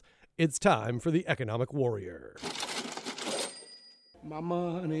It's time for the Economic Warrior. My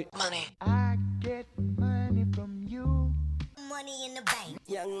money. Money. I get money from you. Money in the bank.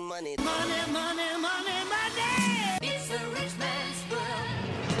 Young money. Money, money, money, money. It's a rich man's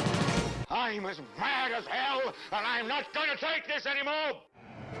world. I'm as mad as hell, and I'm not going to take this anymore!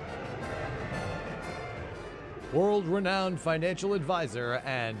 World-renowned financial advisor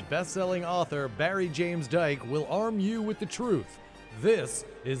and best-selling author Barry James Dyke will arm you with the truth. This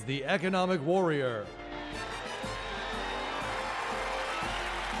is the Economic Warrior.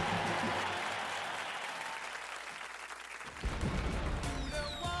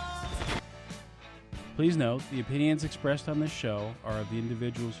 Please note, the opinions expressed on this show are of the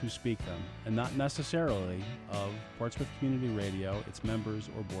individuals who speak them, and not necessarily of Portsmouth Community Radio, its members,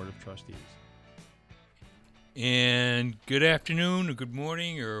 or Board of Trustees. And good afternoon, or good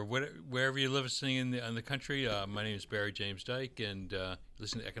morning, or wherever you're listening in the country. My name is Barry James Dyke, and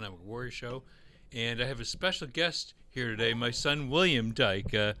listen to the Economic Warrior Show. And I have a special guest here today, my son William Dyke.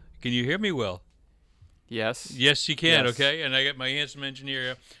 Can you hear me well? Yes. Yes, you can. Yes. Okay. And I got my handsome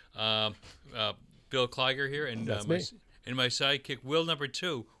engineer, Bill Clyger here, and my sidekick, Will number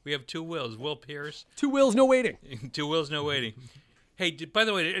 2. We have 2 Wills. Will Pierce. 2 wills, no waiting. 2 Wills, no waiting. Hey, by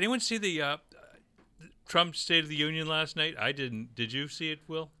the way, did anyone see the Trump State of the Union last night? I didn't. Did you see it,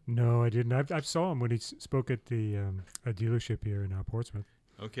 Will? No, I didn't. I saw him when he spoke at the a dealership here in Portsmouth.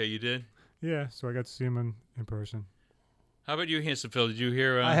 Okay, you did? Yeah, so I got to see him in person. How about you, Hanson Phil? Did you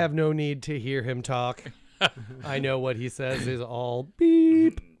hear? I have no need to hear him talk. I know what he says is all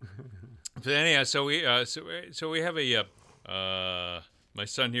beep. So anyhow, so we have my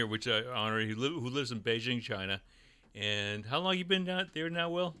son here, which I honor, who lives in Beijing, China. And how long you been out there now,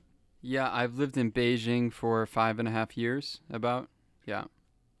 Will? Yeah, I've lived in Beijing for 5.5 years, about. Yeah.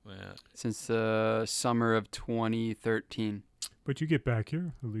 Well, since the summer of 2013. But you get back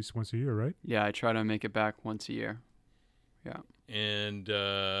here at least once a year, right? Yeah, I try to make it back once a year. Yeah. And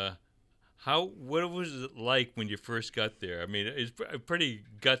what was it like when you first got there? I mean, it's pretty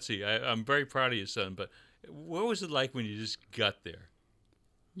gutsy. I'm very proud of your son, but what was it like when you just got there?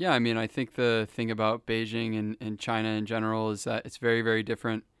 Yeah, I mean, I think the thing about Beijing and China in general is that it's very, very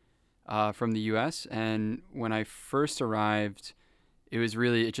different from the U.S. And when I first arrived,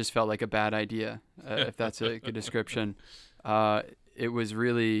 it just felt like a bad idea, if that's a good description. It was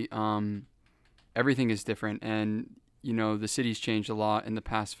really, everything is different. And, you know, the city's changed a lot in the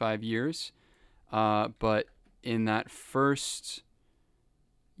past 5 years. But in that first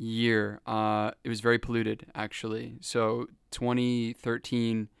year, it was very polluted, actually. So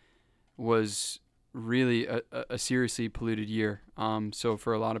 2013 was really a seriously polluted year. So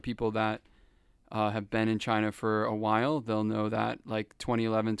for a lot of people that have been in China for a while, they'll know that like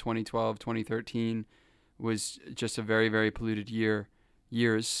 2011, 2012, 2013 was just a very, very polluted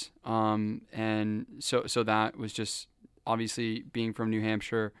years. And so that was just obviously being from New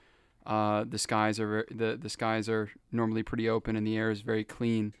Hampshire. The skies are normally pretty open and the air is very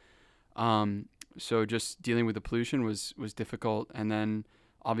clean. So just dealing with the pollution was difficult. And then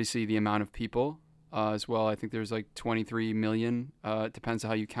obviously the amount of people as well. I think there's like 23 million. It depends on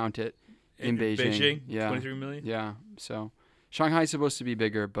how you count it in Beijing. Yeah, 23 million. Yeah. So Shanghai's supposed to be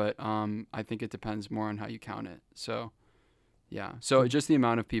bigger, but I think it depends more on how you count it. So yeah. So just the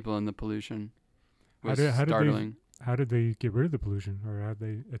amount of people and the pollution was startling. How did they get rid of the pollution, or how did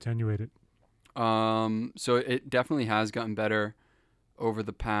they attenuate it? So it definitely has gotten better over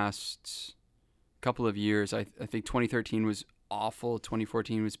the past couple of years. I think 2013 was awful.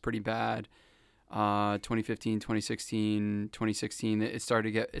 2014 was pretty bad. 2015, 2016, it started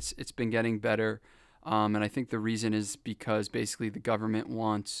to get, it's been getting better. And I think the reason is because basically the government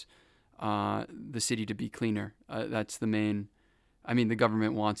wants the city to be cleaner. That's the main. I mean, the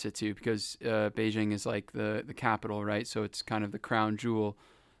government wants it to, because Beijing is like the capital, right? So it's kind of the crown jewel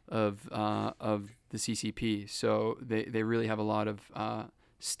of the CCP. So they really have a lot of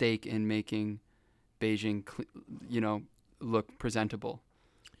stake in making Beijing, look presentable.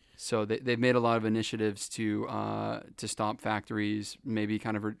 So they've made a lot of initiatives to stop factories, maybe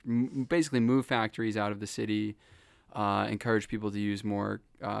kind of basically move factories out of the city, encourage people to use more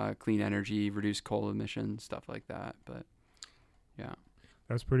clean energy, reduce coal emissions, stuff like that. But yeah.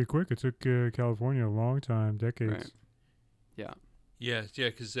 That's pretty quick. It took California a long time, decades. Right. Yeah. Yeah,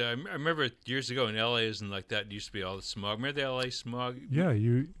 because I remember years ago in L.A. isn't like that. It used to be all the smog. Remember the L.A. smog? Yeah,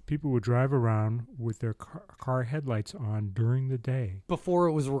 people would drive around with their car headlights on during the day. Before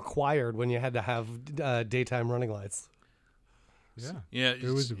it was required when you had to have daytime running lights. Yeah, it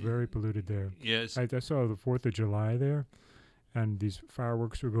was very polluted there. Yes. I saw the 4th of July there, and these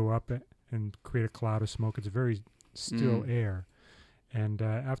fireworks would go up and create a cloud of smoke. It's very still air. And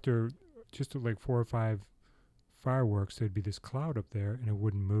after just like 4 or 5 fireworks, there'd be this cloud up there, and it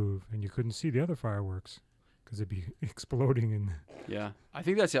wouldn't move, and you couldn't see the other fireworks because it'd be exploding in. Yeah, I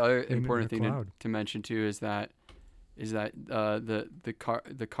think that's the other important the thing cloud. to mention too is that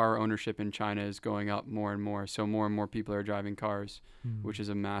the car ownership in China is going up more and more. So more and more people are driving cars, which is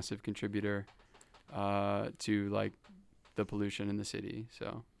a massive contributor to like the pollution in the city.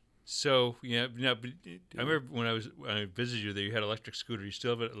 So yeah, no, but I remember when I visited you there, you had an electric scooter. You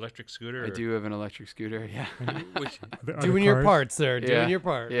still have an electric scooter? I do have an electric scooter. Yeah. Which, Doing your part, sir. Doing your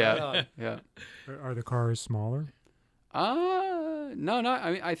part. Yeah. Right on. Yeah. Are the cars smaller? No, not.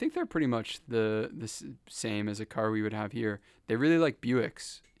 I mean, I think they're pretty much the same as a car we would have here. They really like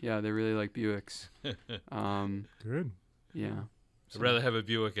Buicks. Yeah, they really like Buicks. Good. Yeah. I'd rather have a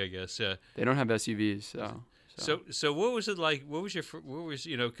Buick, I guess. Yeah. They don't have SUVs, So what was it like? What was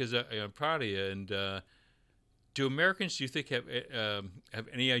because I'm proud of you. And do Americans, do you think, have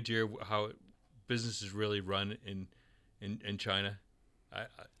any idea how business is really run in China?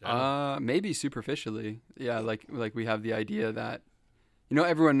 I maybe superficially. Yeah, like we have the idea that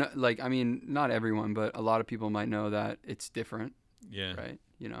everyone, like, I mean, not everyone, but a lot of people might know that it's different. Yeah. Right.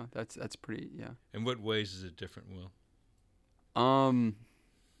 That's pretty. Yeah. In what ways is it different, Will?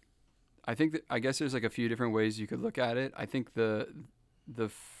 I guess there's like a few different ways you could look at it. I think the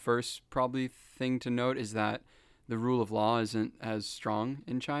first probably thing to note is that the rule of law isn't as strong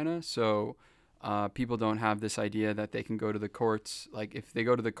in China. So people don't have this idea that they can go to the courts. Like if they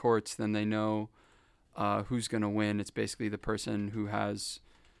go to the courts, then they know who's going to win. It's basically the person who has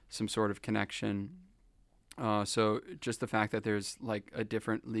some sort of connection. So just the fact that there's like a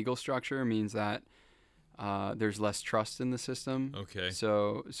different legal structure means that there's less trust in the system. Okay.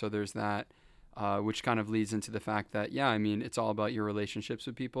 So there's that, which kind of leads into the fact that, yeah, I mean, it's all about your relationships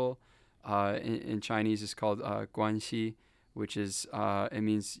with people. In Chinese, it's called guanxi, which is it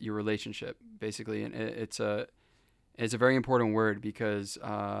means your relationship, basically, and it's a very important word because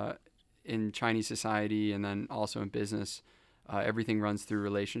in Chinese society and then also in business, everything runs through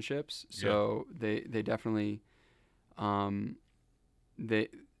relationships. So they definitely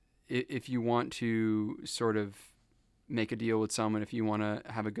if you want to sort of make a deal with someone, if you want to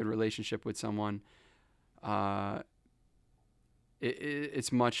have a good relationship with someone,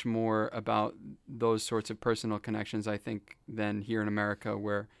 it's much more about those sorts of personal connections, I think, than here in America,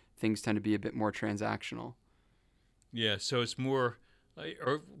 where things tend to be a bit more transactional. Yeah, so it's more,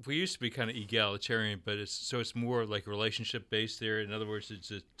 or we used to be kind of egalitarian, but it's more like relationship based there. In other words,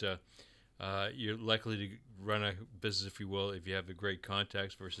 you're likely to run a business, if you will, if you have the great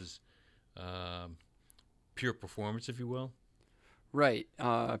contacts versus pure performance, if you will. Right,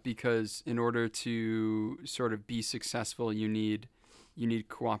 because in order to sort of be successful, you need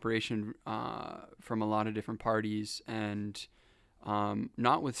cooperation from a lot of different parties, and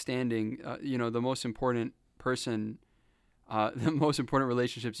notwithstanding, the most important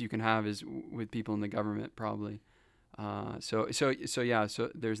relationships you can have is with people in the government, probably. So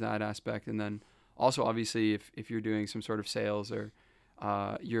there's that aspect, and then also obviously if you're doing some sort of sales or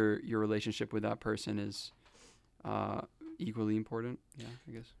your relationship with that person is equally important. Yeah,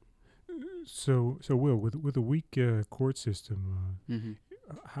 I guess. So Will, with a weak court system,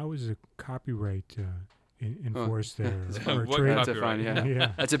 how is the copyright enforced there? That's a fun,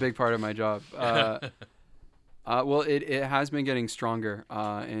 yeah. That's a big part of my job. Well, it has been getting stronger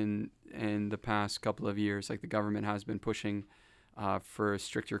in the past couple of years. Like the government has been pushing for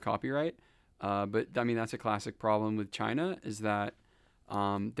stricter copyright. But I mean, that's a classic problem with China, is that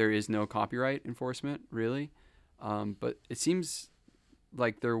there is no copyright enforcement really. But it seems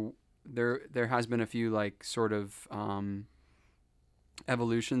like there has been a few like sort of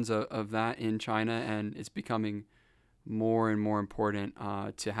evolutions of that in China, and it's becoming more and more important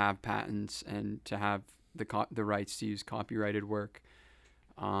to have patents and to have the rights to use copyrighted work.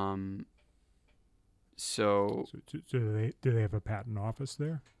 So do they have a patent office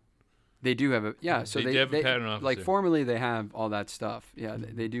there? They do have So they have a patent office. Like formally, they have all that stuff. Yeah,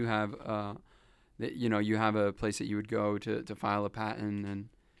 they do have. You have a place that you would go to file a patent,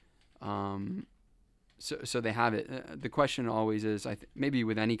 and so they have it. The question always is, maybe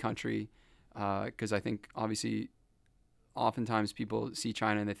with any country, because I think obviously, oftentimes people see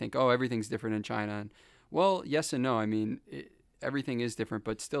China and they think, oh, everything's different in China. And, well, yes and no. I mean, everything is different,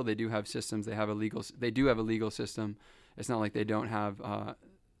 but still they do have systems. They do have a legal system. It's not like they don't have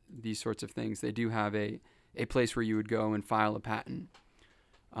these sorts of things. They do have a place where you would go and file a patent.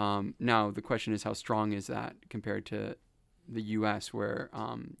 Now, the question is, how strong is that compared to the U.S., where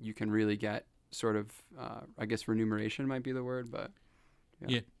you can really get sort of, I guess remuneration might be the word, but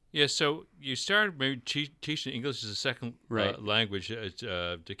yeah. Yeah, so you started maybe teaching English as a second Right. language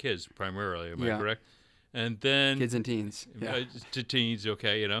to kids primarily, am I Yeah. correct? And then Kids and teens. Yeah. to teens,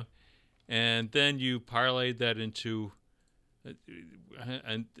 okay, and then you parlayed that into,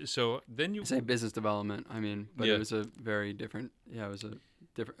 and so then you I say business development. I mean, but Yeah. it was a very different. Yeah, it was a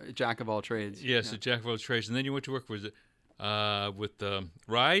different jack of all trades. yes, Yeah. a jack of all trades, and then you went to work with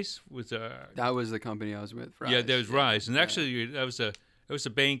Rise with That was the company I was with. yeah, Rise. there was Rise, and Yeah. actually that was a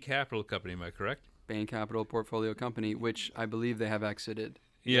Bain Capital company, am I correct? Bain Capital portfolio company, which I believe they have exited.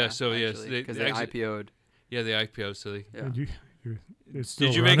 Yeah, so yes, because they IPO'd. Yeah, the IPO. So they, Yeah. And it's still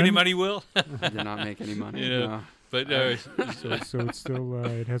did you make any running? money, Will? I did not make any money. Yeah. No. But So it's still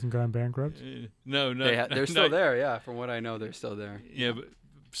it hasn't gone bankrupt. no, They're still there. Yeah, from what I know, they're still there. Yeah, but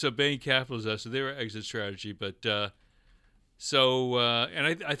so Bain Capital is us. So they were exit strategy, but and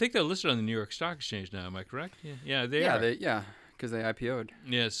I think they're listed on the New York Stock Exchange now. Am I correct? Yeah, they are. Because they IPO'd.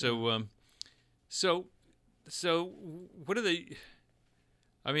 Yeah. So what are they?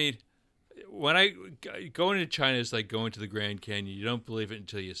 I mean, when I going to China is like going to the Grand Canyon. You don't believe it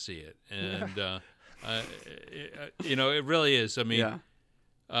until you see it, and it really is. I mean,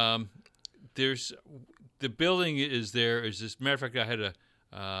 there's the building is there. Is this matter of fact? I had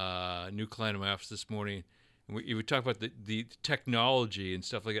a new client in my office this morning. And we would talk about the technology and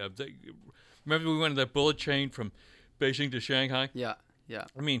stuff like that. Remember we went on that bullet train from Beijing to Shanghai? Yeah.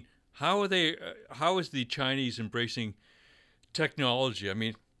 I mean, how are they? How is the Chinese embracing technology? I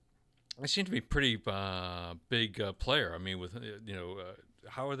mean, they seem to be pretty big player. I mean, with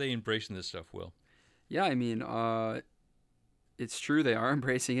how are they embracing this stuff, Will? Yeah, I mean, it's true they are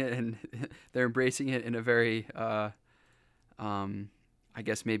embracing it, and they're embracing it in a very, I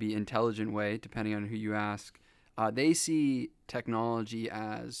guess maybe intelligent way, depending on who you ask. They see technology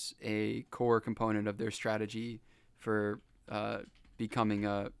as a core component of their strategy for becoming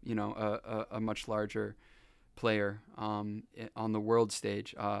a much larger player on the world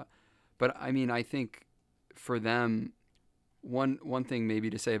stage. But I mean, I think for them, one thing maybe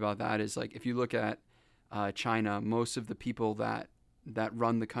to say about that is like if you look at China, most of the people that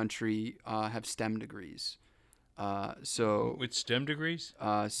run the country have STEM degrees. So with STEM degrees,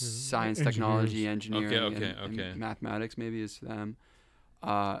 science, technology, engineering, Okay. and mathematics maybe is them.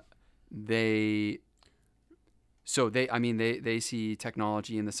 They see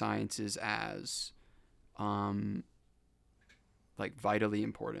technology and the sciences as like vitally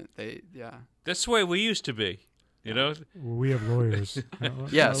important. That's the way we used to be. Well, we have lawyers.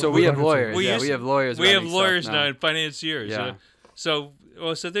 Yeah, so we have lawyers. We have lawyers. We have running lawyers stuff now and financiers. Yeah. So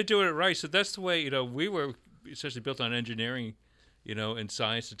they're doing it right. So that's the way we were essentially built on engineering, and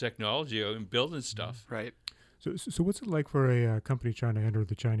science and technology and building stuff. Right. So what's it like for a company trying to enter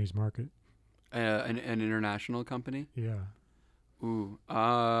the Chinese market? An international company. Yeah. Ooh,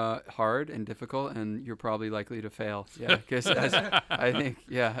 hard and difficult, and you're probably likely to fail. Yeah, because I think,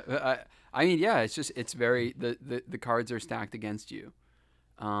 I mean, it's very the cards are stacked against you.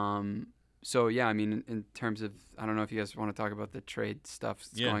 So yeah, I mean, in terms of, I don't know if you guys want to talk about the trade stuff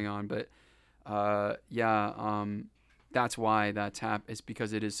that's going on, but that's why that's it's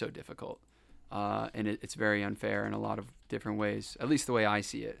because it is so difficult, and it's very unfair in a lot of different ways. At least the way I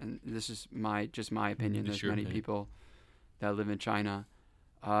see it, and this is my opinion. There's many people that live in China,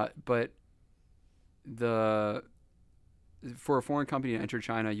 but for a foreign company to enter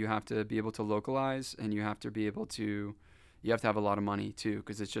China, you have to be able to localize, and you have to have a lot of money too,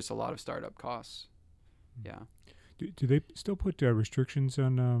 because it's just a lot of startup costs. Yeah. Do they still put restrictions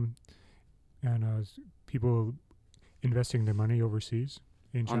on people investing their money overseas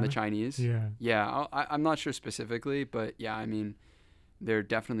in China? On the Chinese? Yeah. Yeah, I'm not sure specifically, but yeah, I mean, they're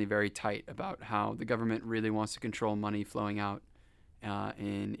definitely very tight about how the government really wants to control money flowing out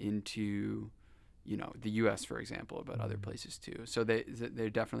into the U.S., for example, but other places too. So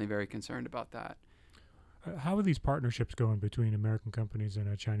they're definitely very concerned about that. How are these partnerships going between American companies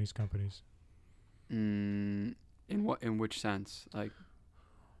and Chinese companies? In which sense? Like,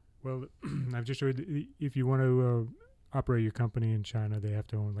 well, I've just heard that if you want to operate your company in China, they have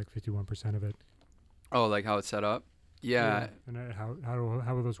to own like 51% of it. Oh, like how it's set up? Yeah. And how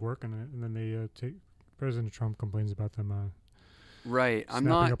will those work? And then they President Trump complains about them. Right.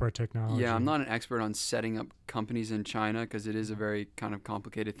 Snapping up our technology. Yeah, I'm not an expert on setting up companies in China because it is a very kind of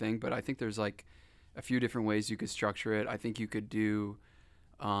complicated thing. But I think there's like a few different ways you could structure it. I think you could do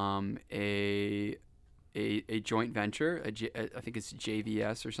a joint venture. I think it's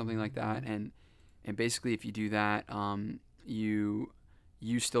JVS or something like that. And basically, if you do that, you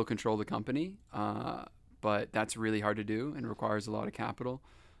still control the company. But that's really hard to do and requires a lot of capital.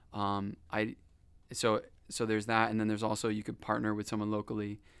 So there's that, and then there's also you could partner with someone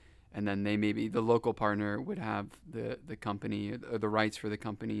locally and then they maybe the local partner would have the company or the rights for the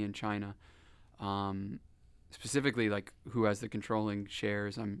company in China. Specifically, like who has the controlling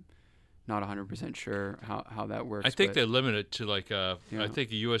shares, I'm not 100% sure how that works. I think they limit it to like I Yeah.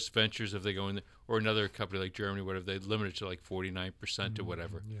 think U.S. Ventures, if they go in there, or another company like Germany, whatever, they limit it to like 49% or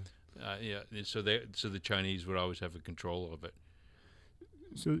whatever. Yeah. And so the Chinese would always have a control of it.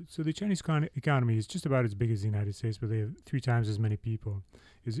 So the Chinese economy is just about as big as the United States, but they have 3 times as many people.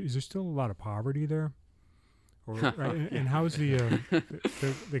 Is there still a lot of poverty there? Or and how is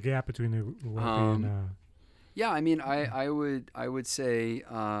the gap between the wealthy and Yeah, I mean, I would say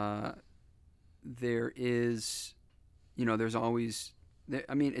there is, there's always,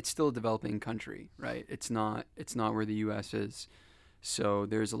 I mean, it's still a developing country, right? It's not where the U.S. is. So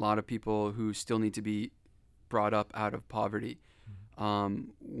there's a lot of people who still need to be brought up out of poverty.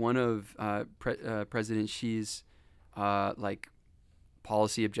 One of President Xi's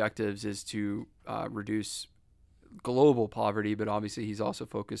policy objectives is to reduce global poverty, but obviously he's also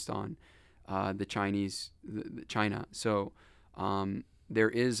focused on China. So there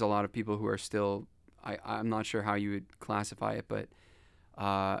is a lot of people who are still, I'm not sure how you would classify it, but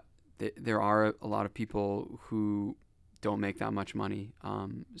there are a lot of people who don't make that much money.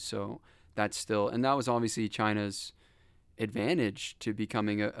 So that's still, and that was obviously China's advantage to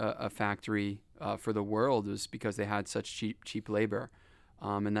becoming a factory for the world, was because they had such cheap labor.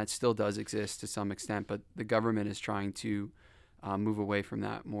 And that still does exist to some extent, but the government is trying to move away from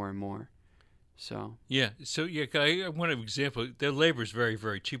that more and more. So I want an example. Their labor is very,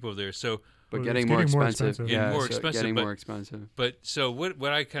 very cheap over there. So, but Well, getting it's more getting more expensive. expensive. Getting Yeah, more so expensive, getting but- more expensive. but so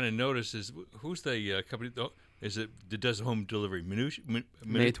what I kind of notice is who's the company is it that does the home delivery?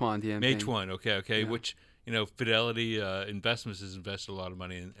 Meituan, the Meituan. Okay. Yeah. Which Fidelity Investments has invested a lot of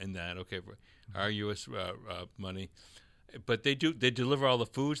money in that. Okay, our U.S. Money, but they deliver all the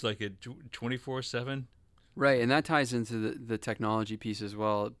foods like at 24/7. Right, and that ties into the technology piece as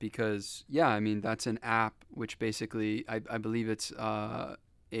well, because I mean that's an app which basically I believe it's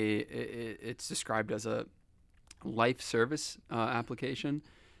it's described as a life service application.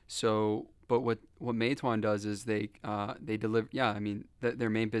 So, but what Meituan does is they deliver. Yeah, I mean their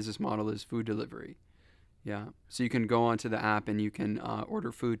main business model is food delivery. Yeah, so you can go onto the app and you can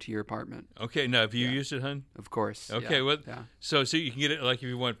order food to your apartment. Okay, now have you used it, hun? Of course. Okay, yeah, well, yeah. so you can get it like if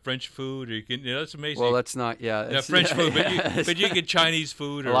you want French food, or you can. That's amazing. Well, that's not. Yeah, yeah, French food, but you get Chinese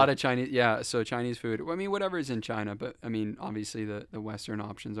food. A lot of Chinese. Yeah, so Chinese food. I mean, whatever is in China, but I mean, obviously the Western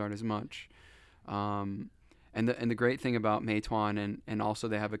options aren't as much. And the great thing about Meituan and also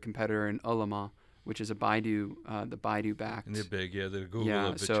they have a competitor in Ele.me, which is a Baidu, the Baidu backed. And they're big, yeah. They're Google Yeah,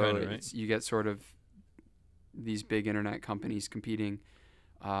 of so China, right? you get sort of these big internet companies competing,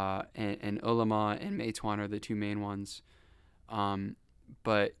 and Ele.me and Meituan are the two main ones.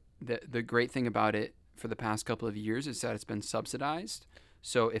 But the great thing about it for the past couple of years is that it's been subsidized.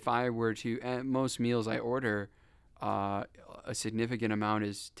 So if I were to, at most meals I order, a significant amount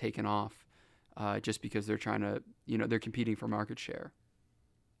is taken off, just because they're trying to, they're competing for market share.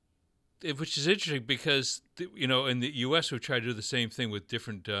 Which is interesting because, in the U.S. we've tried to do the same thing with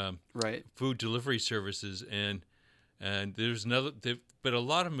different Right. food delivery services, and there's but a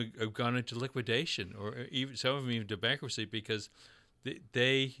lot of them have gone into liquidation, or even some of them even to bankruptcy, because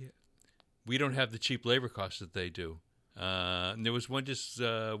we don't have the cheap labor costs that they do. And there was one just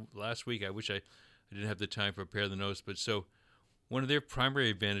last week. I wish I didn't have the time to prepare the notes, but so one of their primary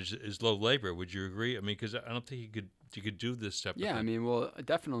advantages is low labor. Would you agree? I mean, because I don't think you could do this type of thing. I mean, well,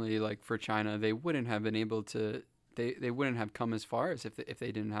 definitely, like for China, they wouldn't have been able to. They wouldn't have come as far as if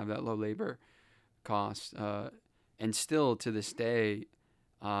they didn't have that low labor cost. And still to this day,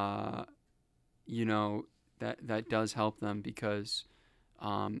 that does help them, because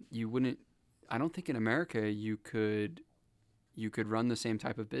you wouldn't. I don't think in America you could run the same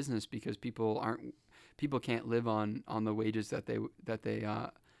type of business, because people can't live on the wages that they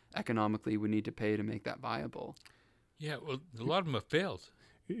economically would need to pay to make that viable. Yeah, well, a lot of them have failed.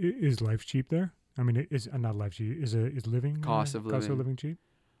 Is life cheap there? I mean, is not life cheap. Is living Cost of living cheap?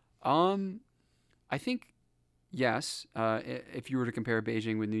 I think yes. If you were to compare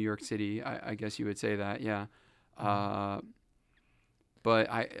Beijing with New York City, I guess you would say that. Yeah. But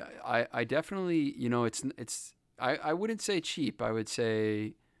I definitely, I wouldn't say cheap. I would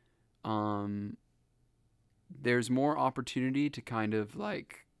say there's more opportunity to kind of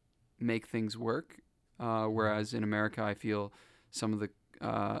like make things work. Whereas in America, I feel some of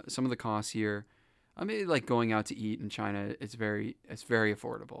the costs here. I mean, like going out to eat in China, it's very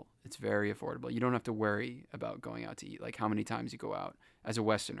affordable. It's very affordable. You don't have to worry about going out to eat, like how many times you go out as a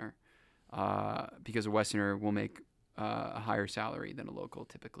Westerner, because a Westerner will make a higher salary than a local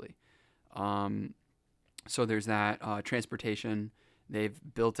typically. So there's that. Transportation. They've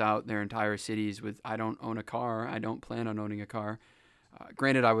built out their entire cities with, I don't own a car. I don't plan on owning a car.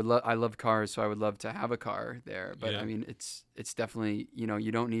 Granted, I love cars, so I would love to have a car there. But I mean, it's definitely,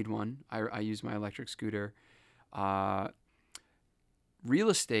 you don't need one. I use my electric scooter. Real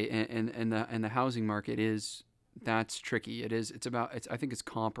estate and the housing market that's tricky. I think it's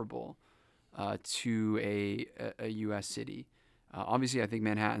comparable to a U.S. city. Obviously, I think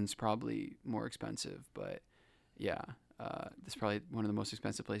Manhattan's probably more expensive, but yeah, it's probably one of the most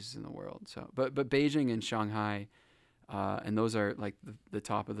expensive places in the world. So, but Beijing and Shanghai, and those are like the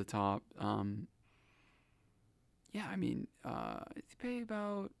top of the top. Yeah, I mean, they pay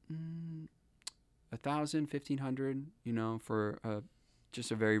about $1,000, $1,500, for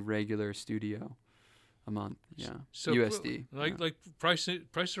just a very regular studio a month. Yeah, so USD. Like price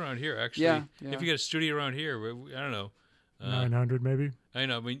around here actually. Yeah. If you get a studio around here, I don't know. 900 maybe. I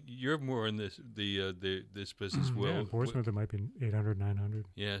know. I mean, you're more in this this business. Yeah, in Portsmouth it might be 800, 900.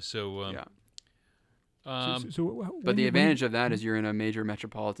 Yeah. So. Yeah. But the advantage of that is you're in a major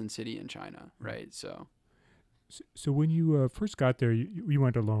metropolitan city in China, right? So when you first got there, you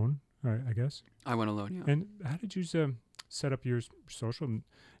went alone, right, I guess? I went alone, yeah. And how did you set up your social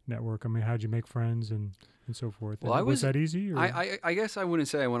network? I mean, how did you make friends and so forth? Well, was that easy? Or? I guess I wouldn't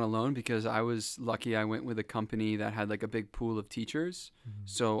say I went alone because I was lucky. I went with a company that had like a big pool of teachers. Mm-hmm.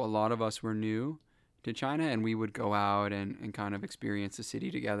 So a lot of us were new to China, and we would go out and kind of experience the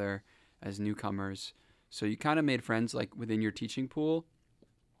city together as newcomers. So you kind of made friends like within your teaching pool.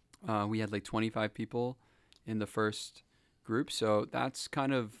 We had like 25 people in the first group. So that's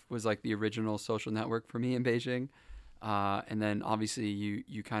kind of was like the original social network for me in Beijing. And then obviously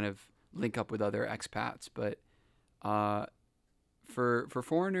you kind of link up with other expats. But for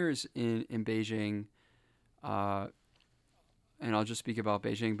foreigners in Beijing, and I'll just speak about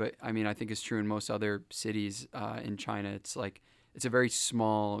Beijing, but I mean, I think it's true in most other cities in China. It's a very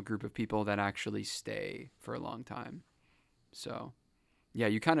small group of people that actually stay for a long time. So, yeah,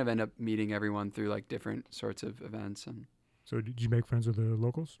 you kind of end up meeting everyone through like different sorts of events. And so, did you make friends with the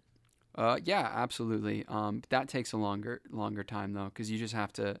locals? Yeah, absolutely. That takes a longer time though, because you just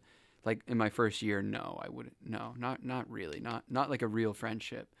have to, like in my first year, no, I wouldn't. No, not really. Not like a real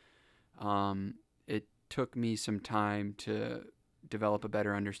friendship. It took me some time to develop a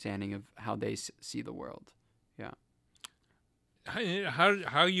better understanding of how they see the world. Yeah. How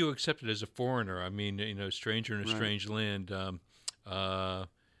are you accepted as a foreigner? I mean, stranger in a strange land. How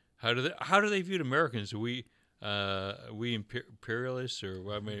do they view Americans? Are we imperialists, or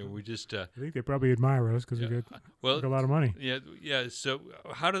I mean, are we just? I think they probably admire us because we get a lot of money. Yeah. So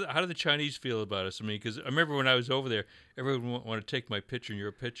how do the Chinese feel about us? I mean, because I remember when I was over there, everyone wanted to take my picture and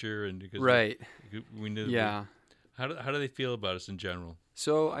your picture, and because right, we knew. Yeah. How do they feel about us in general?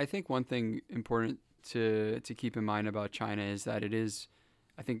 So I think one thing important to keep in mind about China is that it is,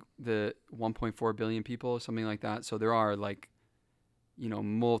 I think, the 1.4 billion people, something like that. So there are like,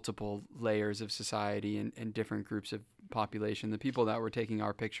 multiple layers of society and different groups of population. The people that were taking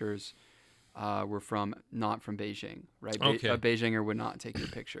our pictures were not from Beijing, right? Okay. A Beijinger would not take your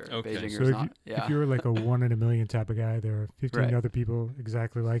picture. Okay. So if you're like a 1 in a million type of guy, there are 15 right. other people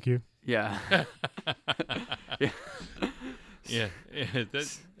exactly like you. Yeah. Yeah.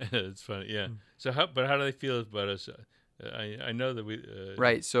 That's funny. Yeah. So how do they feel about us? I know that we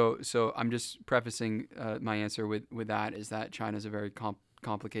right. So I'm just prefacing my answer with that is that China's a very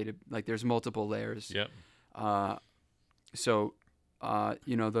complicated. Like there's multiple layers. Yep. So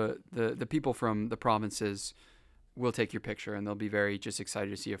the people from the provinces will take your picture and they'll be very just excited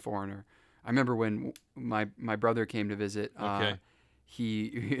to see a foreigner. I remember when my brother came to visit. Okay.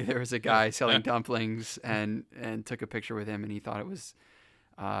 There was a guy selling dumplings and took a picture with him, and he thought it was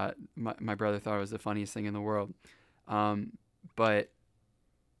my brother thought it was the funniest thing in the world. But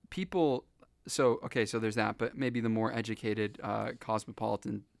people, so there's that, but maybe the more educated,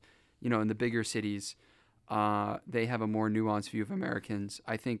 cosmopolitan, in the bigger cities, they have a more nuanced view of Americans.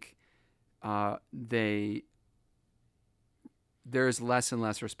 I think, there's less and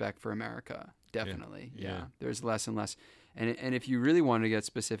less respect for America. Definitely. Yeah. There's less and less. And if you really want to get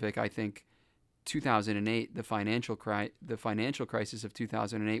specific, I think 2008, the financial crisis of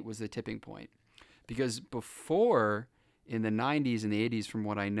 2008 was the tipping point. Because before, in the 90s and the 80s, from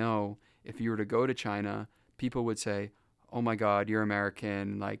what I know, if you were to go to China, people would say, oh my God, you're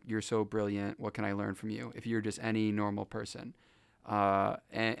American, like you're so brilliant, what can I learn from you? If you're just any normal person.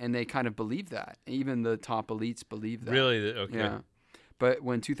 And they kind of believe that. Even the top elites believe that. Really? Okay. Yeah. But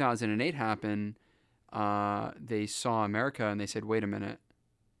when 2008 happened, they saw America and they said, wait a minute,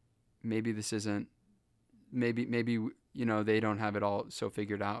 maybe this isn't maybe they don't have it all so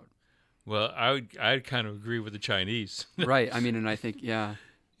figured out. Well, I'd kind of agree with the Chinese. Right. I mean, and I think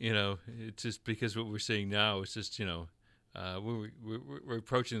It's just because what we're seeing now is just we're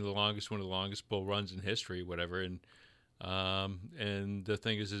approaching one of the longest bull runs in history, whatever, and the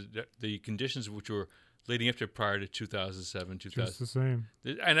thing is that the conditions which were leading up to prior to 2007, Just the same.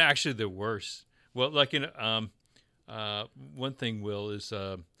 and actually they're worse. Well, like one thing, Will, is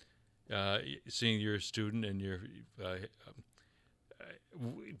seeing you're a student and you're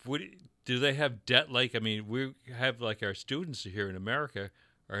what do they have debt like? I mean, we have like our students here in America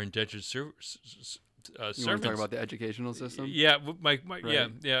are indentured servants. You want to talk about the educational system? Yeah, Right.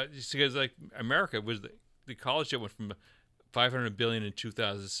 yeah. Because like America was the college debt went from $500 billion in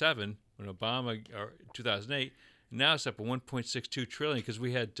 2007 when Obama, or 2008. Now it's up to 1.62 trillion because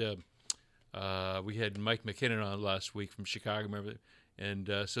we had Mike McKinnon on last week from Chicago, remember? And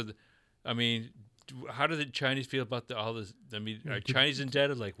how do the Chinese feel about all this? I mean, are Chinese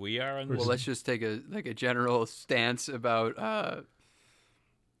indebted like we are on this? Well, let's just take a general stance about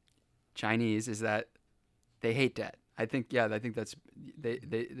Chinese is that they hate debt. I think that's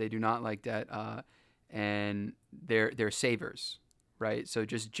they do not like debt, and they're savers, right? So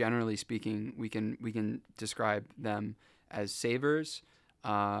just generally speaking, we can describe them as savers.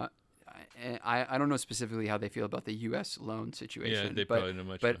 I don't know specifically how they feel about the U.S. loan situation. Yeah, they probably know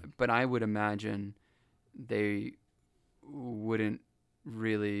much. But I would imagine they wouldn't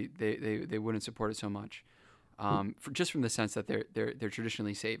really they wouldn't support it so much, just from the sense that they're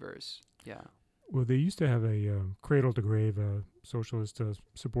traditionally savers. Yeah. Well, they used to have a cradle to grave socialist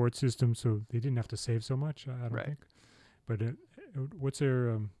support system, so they didn't have to save so much. I don't think. But what's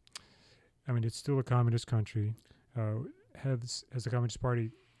their? I mean, it's still a communist country. Has the Communist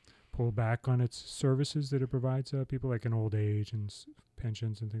Party pulled back on its services that it provides people, like in old age and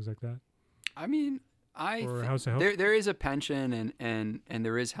pensions and things like that? I mean, there is a pension and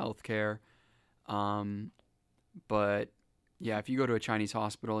there is health care, but yeah, if you go to a Chinese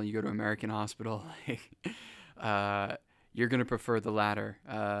hospital and you go to an American hospital, you're going to prefer the latter.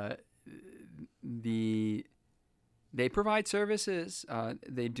 They provide services,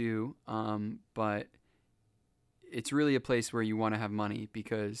 they do, but it's really a place where you want to have money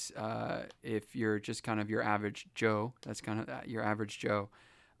because if you're just kind of your average Joe, that's kind of your average Joe,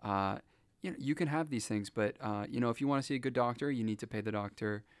 you can have these things, but if you want to see a good doctor, you need to pay the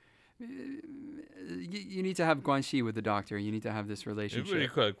doctor. You need to have guanxi with the doctor. You need to have this relationship. What do you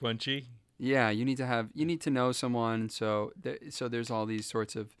call it, guanxi? Yeah, you need to know someone. So there's all these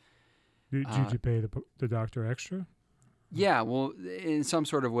sorts of. Did you pay the doctor extra? Yeah, well, in some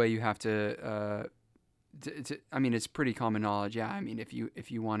sort of way, you have to. I mean, it's pretty common knowledge. Yeah, I mean,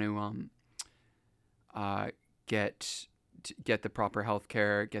 if you want to get the proper health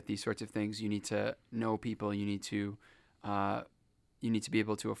care, get these sorts of things, you need to know people. You need to be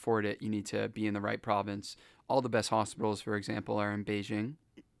able to afford it. You need to be in the right province. All the best hospitals, for example, are in Beijing,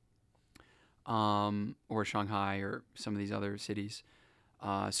 or Shanghai, or some of these other cities.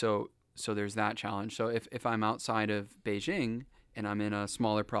 So there's that challenge. So if I'm outside of Beijing and I'm in a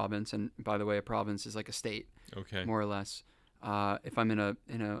smaller province, and by the way, a province is like a state, okay, more or less. If I'm in a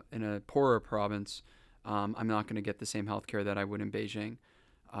poorer province, I'm not going to get the same health care that I would in Beijing.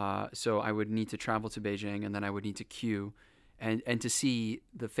 So I would need to travel to Beijing, and then I would need to queue. And to see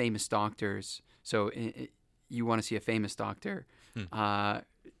the famous doctors, so you want to see a famous doctor.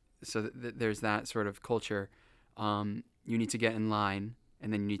 So there's that sort of culture. You need to get in line,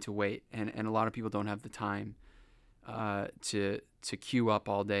 and then you need to wait. And a lot of people don't have the time to queue up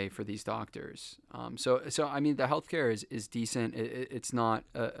all day for these doctors. So I mean, the healthcare is decent. It's not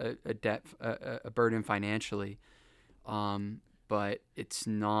a debt, a burden financially, but it's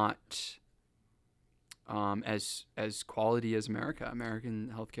not. As quality as America.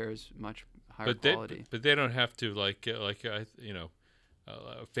 American healthcare is much higher quality. But they don't have to a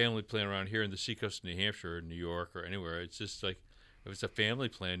family plan around here in the seacoast of New Hampshire or New York or anywhere. It's just like if it's a family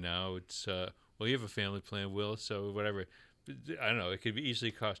plan now, it's you have a family plan, Will, so whatever. I don't know. It could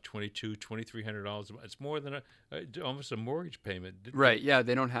easily cost $2,300. It's more than almost a mortgage payment. Right? Yeah,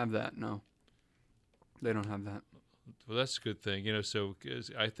 they don't have that. No, they don't have that. Well, that's a good thing, So 'cause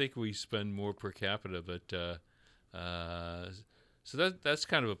I think we spend more per capita, but so that's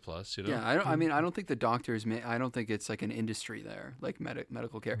kind of a plus, Yeah, I don't think the doctors. I don't think it's like an industry there, like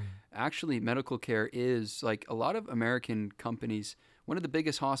medical care. Actually, medical care is like a lot of American companies. One of the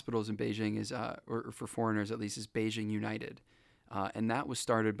biggest hospitals in Beijing is, or for foreigners at least, is Beijing United, and that was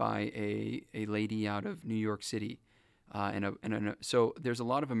started by a lady out of New York City. So there's a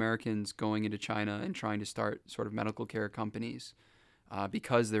lot of Americans going into China and trying to start sort of medical care companies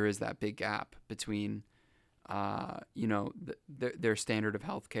because there is that big gap between their standard of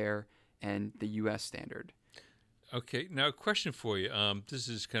healthcare and the U.S. standard. Okay, now a question for you. This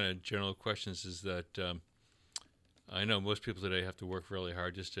is kind of general questions. Is that I know most people today have to work really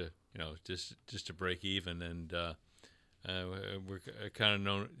hard just to break even, and we're kind of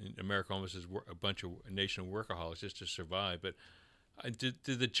known in America almost as a nation of workaholics just to survive. But do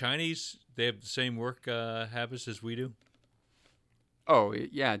the Chinese, they have the same work habits as we do? Oh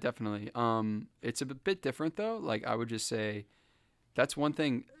yeah, definitely. It's a bit different though. Like I would just say, that's one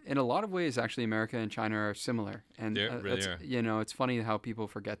thing. In a lot of ways, actually, America and China are similar, and really are. It's funny how people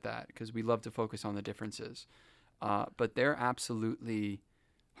forget that because we love to focus on the differences. But they're absolutely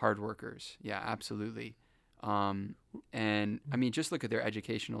hard workers. Yeah, absolutely. And I mean, just look at their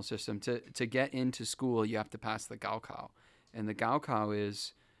educational system. To get into school, you have to pass the Gaokao, and the Gaokao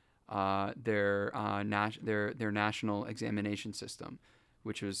is their national examination system,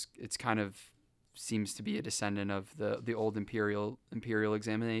 which it's kind of seems to be a descendant of the old imperial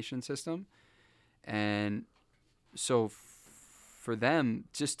examination system, and so for them,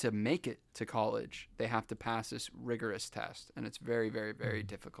 just to make it to college, they have to pass this rigorous test, and it's very, very, very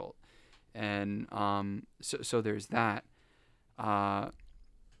difficult. And so there's that. But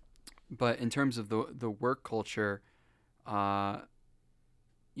in terms of the work culture, you're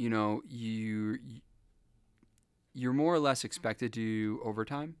more or less expected to do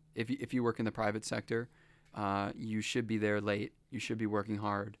overtime. If you work in the private sector, you should be there late. You should be working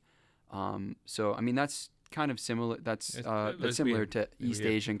hard. So I mean that's kind of similar. That's similar to East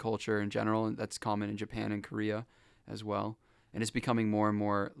Asian culture in general, and that's common in Japan and Korea as well. And it's becoming more and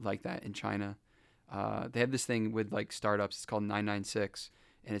more like that in China. They have this thing with like startups. It's called 996,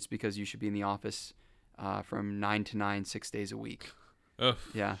 and it's because you should be in the office from 9 to 9, 6 days a week. Oh.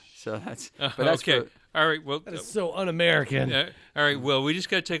 Yeah, so that's okay. All right, well, that is so un-American. All right, well, we just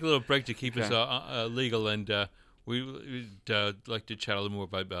got to take a little break to keep us legal, and we'd like to chat a little more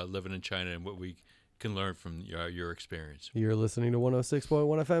about living in China and what we can learn from your experience. You're listening to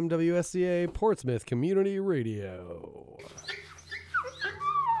 106.1 FM WSCA Portsmouth Community Radio.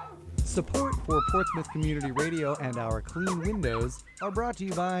 Support for Portsmouth Community Radio and our clean windows are brought to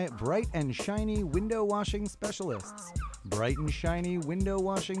you by Bright and Shiny Window Washing Specialists. Bright and Shiny Window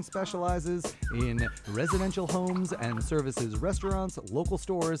Washing specializes in residential homes and services restaurants, local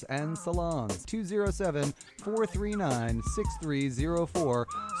stores, and salons. 207-439-6304,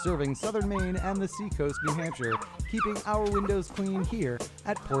 serving Southern Maine and the Seacoast, New Hampshire, keeping our windows clean here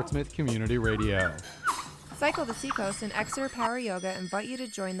at Portsmouth Community Radio. Cycle the Seacoast and Exeter Power Yoga invite you to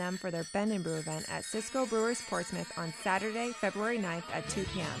join them for their Bend and Brew event at Cisco Brewers Portsmouth on Saturday, February 9th at 2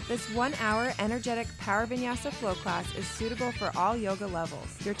 p.m. This 1-hour energetic Power Vinyasa flow class is suitable for all yoga levels.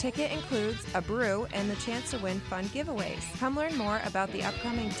 Your ticket includes a brew and the chance to win fun giveaways. Come learn more about the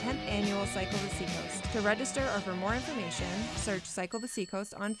upcoming 10th annual Cycle the Seacoast. To register or for more information, search Cycle the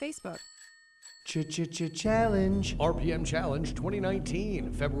Seacoast on Facebook. Challenge. RPM Challenge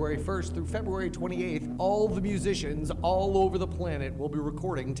 2019, February 1st through February 28th. All the musicians all over the planet will be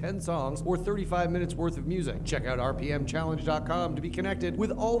recording 10 songs or 35 minutes worth of music. Check out rpmchallenge.com to be connected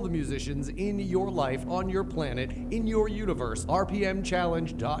with all the musicians in your life, on your planet, in your universe.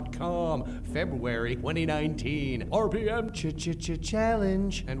 rpmchallenge.com, February 2019. RPM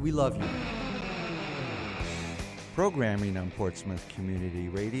Challenge. And we love you. Programming on Portsmouth Community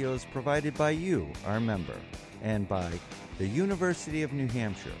Radio is provided by you, our member, and by the University of New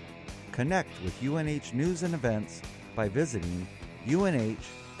Hampshire. Connect with UNH news and events by visiting unh.edu/catch.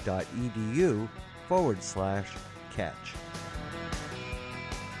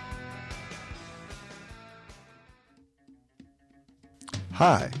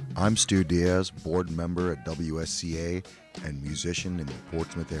 Hi, I'm Stu Diaz, board member at WSCA and musician in the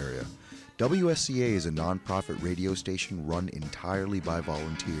Portsmouth area. WSCA is a nonprofit radio station run entirely by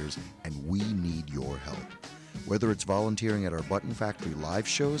volunteers, and we need your help. Whether it's volunteering at our Button Factory live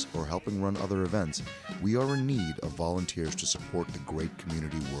shows or helping run other events, we are in need of volunteers to support the great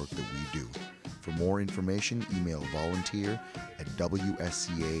community work that we do. For more information, email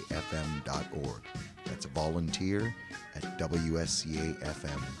volunteer@wscafm.org. That's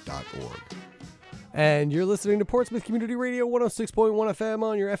volunteer@wscafm.org. And you're listening to Portsmouth Community Radio 106.1 FM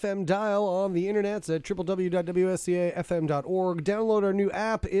on your FM dial, on the internets at www.wscafm.org. Download our new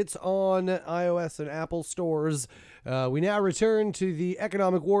app. It's on iOS and Apple stores. We now return to the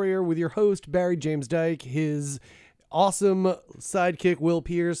Economic Warrior with your host, Barry James Dyke, his awesome sidekick, Will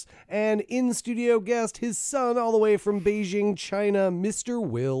Pierce, and in-studio guest, his son, all the way from Beijing, China, Mr.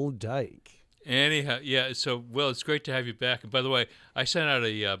 Will Dyke. Anyhow, yeah. So, Will, it's great to have you back. And by the way, I sent out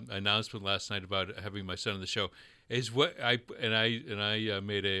a announcement last night about having my son on the show. Is what I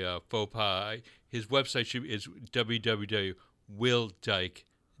made a faux pas. His website is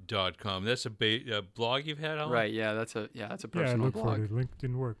www.willdyke.com. That's a blog you've had on. Right. Yeah. That's a personal Yeah, look blog. for it. The link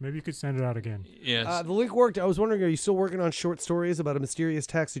didn't work. Maybe you could send it out again. Yes. The link worked. I was wondering, are you still working on short stories about a mysterious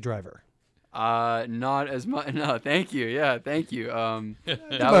taxi driver? Not as much. No, thank you. Yeah, thank you. That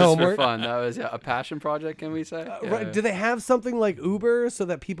my was homework. for fun. That was a passion project, can we say? Right. Do they have something like Uber so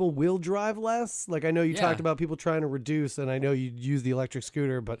that people will drive less? Like, I know you talked about people trying to reduce, and I know you use the electric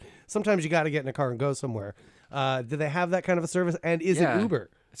scooter, but sometimes you got to get in a car and go somewhere. Do they have that kind of a service? And is it Uber?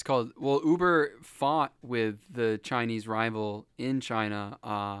 It's called, Uber fought with the Chinese rival in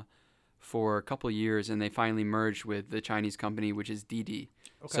China for a couple years, and they finally merged with the Chinese company, which is Didi.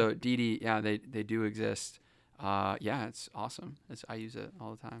 Okay. So Didi, they do exist. It's awesome. I use it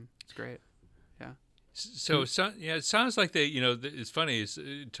all the time. It's great. Yeah. So it sounds like they, it's funny.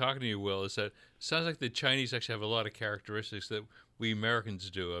 Talking to you, Will, is that it sounds like the Chinese actually have a lot of characteristics that we Americans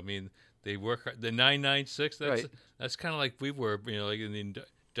do. I mean, they work hard. The 996. That's kind of like we were, like in the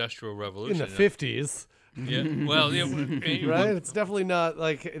Industrial Revolution. In the 50s. Yeah. Well, yeah. Right? It's definitely not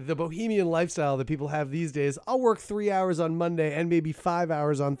like the bohemian lifestyle that people have these days. I'll work 3 hours on Monday and maybe 5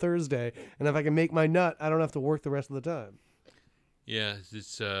 hours on Thursday, and if I can make my nut, I don't have to work the rest of the time. Yeah,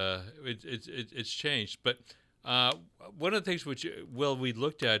 it's changed. But one of the things which we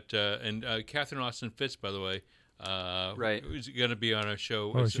looked at, and Catherine Austin Fitz, by the way, is going to be on our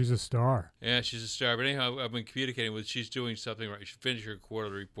show. Oh, she's a star. Yeah, she's a star. But anyhow, I've been communicating with. She's doing something right. She finished her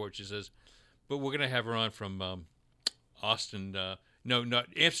quarterly report. She says. But we're going to have her on from Austin. No, not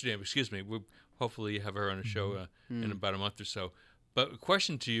Amsterdam. Excuse me. We'll hopefully have her on a show in about a month or so. But a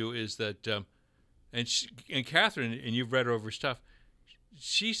question to you is that, and Catherine, and you've read over stuff,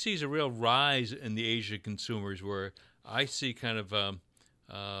 she sees a real rise in the Asia consumers where I see kind of,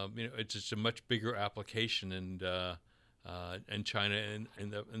 it's just a much bigger application in China and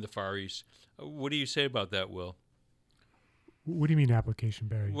in the Far East. What do you say about that, Will? What do you mean application,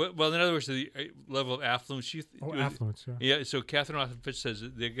 Barry? Well, in other words, the level of affluence. Affluence, yeah. Yeah, so Catherine Austin Fitz says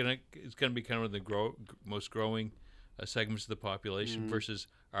it's going to be kind of the most growing segments of the population versus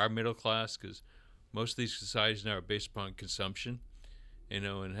our middle class, because most of these societies now are based upon consumption, and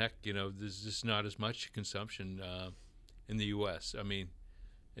heck, there's just not as much consumption in the U.S. I mean,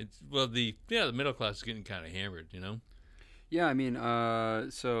 the middle class is getting kind of hammered, Yeah, I mean,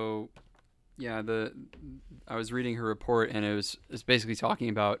 Yeah, I was reading her report, and it's basically talking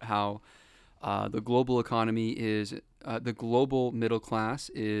about how the global economy the global middle class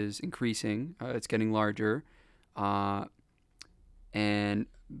is increasing. It's getting larger, and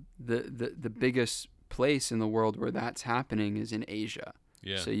the biggest place in the world where that's happening is in Asia.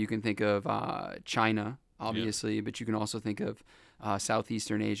 Yeah. So you can think of China, obviously, but you can also think of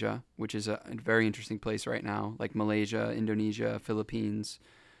Southeastern Asia, which is a very interesting place right now, like Malaysia, Indonesia, Philippines.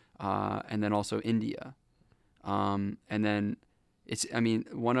 And then also India. And then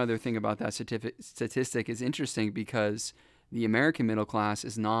one other thing about that statistic is interesting because the American middle class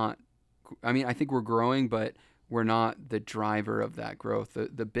is not, I think we're growing, but we're not the driver of that growth.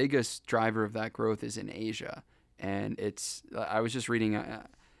 The biggest driver of that growth is in Asia. And I was just reading,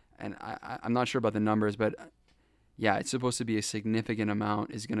 and I'm not sure about the numbers, but it's supposed to be a significant amount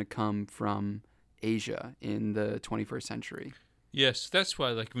is going to come from Asia in the 21st century. Yes, that's why,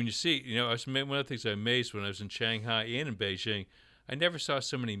 like, when you see, one of the things I'm amazed when I was in Shanghai and in Beijing, I never saw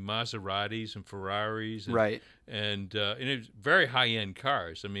so many Maseratis and Ferraris and it's very high-end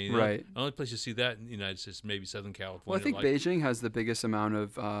cars. I mean, the only place you see that in the United States is maybe Southern California. Well, I think Beijing has the biggest amount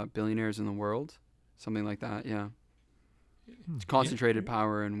of billionaires in the world, something like that, yeah. It's concentrated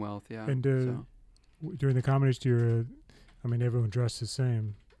power and wealth, yeah. And during the communist era, everyone dressed the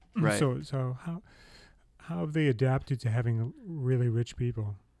same. Right. So how have they adapted to having really rich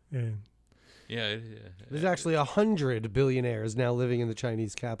people? There's actually 100 billionaires now living in the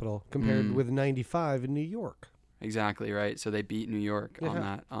Chinese capital compared with 95 in New York. Exactly, right. So they beat New York on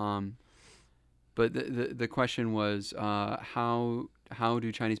that. But the question was, how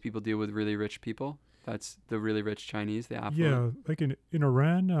do Chinese people deal with really rich people? That's the really rich Chinese, the affluent. Yeah, like in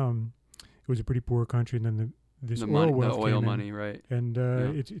Iran, it was a pretty poor country, and then the oil money, right? And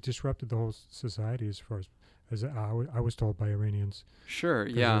it disrupted the whole society as far as I was told by Iranians. Sure,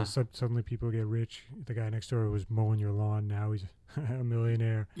 yeah. Suddenly people get rich. The guy next door was mowing your lawn. Now he's a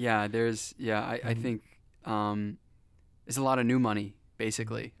millionaire. Yeah, I think there's a lot of new money,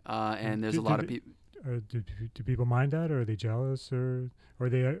 basically, and there's a lot of people. Do people mind that, or are they jealous, or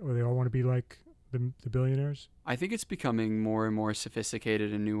they all want to be like the billionaires? I think it's becoming more and more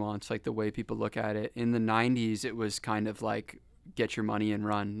sophisticated and nuanced, like the way people look at it. In the 90s, it was kind of like get your money and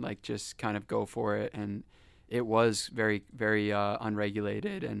run, like just kind of go for it. And it was very, very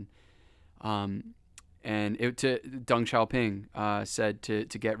unregulated. And Deng Xiaoping said to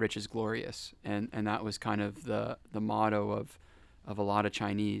get rich is glorious. And that was kind of the motto of a lot of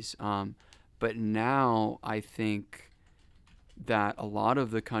Chinese. But now I think that a lot of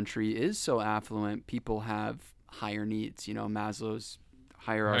the country is so affluent, people have higher needs. Maslow's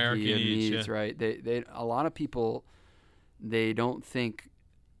hierarchy of needs, yeah. Right? They a lot of people, they're not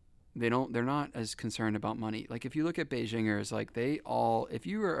as concerned about money. Like if you look at Beijingers, like if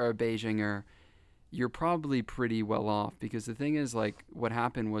you are a Beijinger, you're probably pretty well off, because the thing is, like, what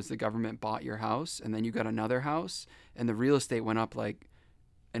happened was the government bought your house and then you got another house and the real estate went up like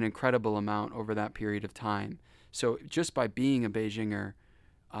an incredible amount over that period of time. So just by being a Beijinger,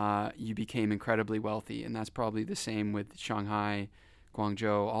 you became incredibly wealthy. And that's probably the same with Shanghai,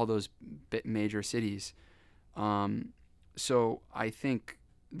 Guangzhou, all those major cities. So I think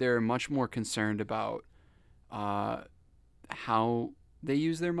they're much more concerned about how they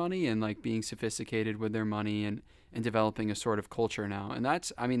use their money and like being sophisticated with their money and developing a sort of culture now. And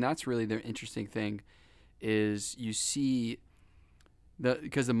that's really the interesting thing, is you see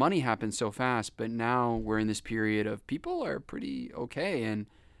because the money happens so fast, but now we're in this period of people are pretty okay. And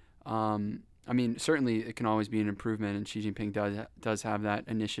certainly it can always be an improvement, and Xi Jinping does have that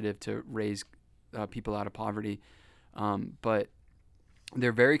initiative to raise people out of poverty. But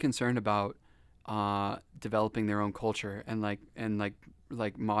they're very concerned about developing their own culture and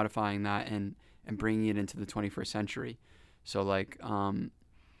modifying that and bringing it into the 21st century. So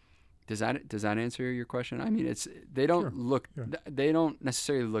does that answer your question? I mean, they don't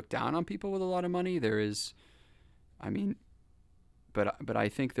necessarily look down on people with a lot of money. But I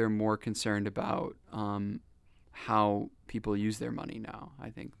think they're more concerned about how people use their money now.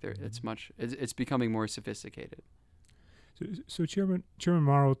 I think it's becoming more sophisticated. So Chairman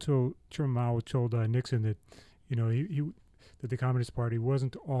Mao told Nixon that that the Communist Party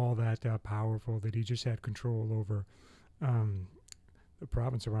wasn't all that powerful, that he just had control over the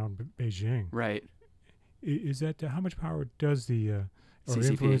province around Beijing. Right. Is that how much power does or CCP.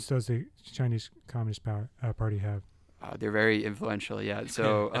 Influence does the Chinese Communist Party have? They're very influential. Yeah.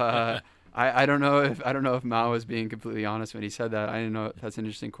 So I don't know if Mao was being completely honest when he said that. I didn't know. That's an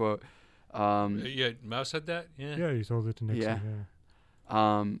interesting quote. Yeah, Mao said that. Yeah. Yeah, he told it to Nixon.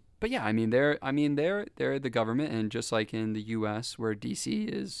 Yeah. But yeah, they're the government, and just like in the U.S., where D.C.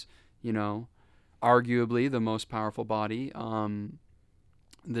 is, arguably the most powerful body, the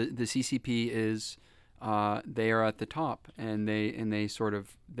CCP is they are at the top, and they sort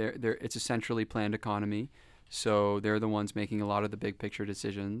of it's a centrally planned economy, so they're the ones making a lot of the big picture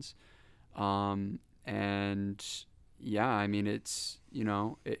decisions, and yeah, it's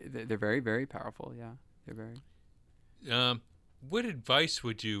they're very, very powerful. Yeah, they're very. What advice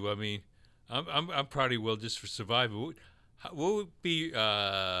would you? I'm probably just for survival. What would be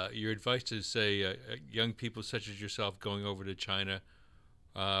your advice to say young people such as yourself going over to China?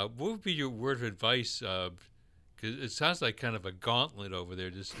 What would be your word of advice? Because it sounds like kind of a gauntlet over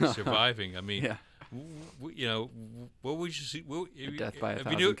there, just surviving. Yeah. What would you see? Death by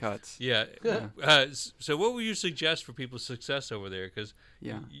 1,000 cuts. Yeah. So what would you suggest for people's success over there? Because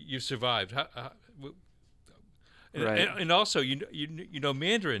you've survived. Right. And also, you know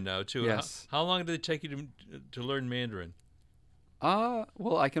Mandarin now too. Yes. How long did it take you to learn Mandarin?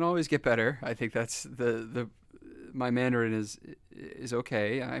 Well, I can always get better. I think that's my Mandarin is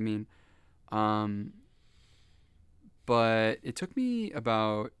okay. But it took me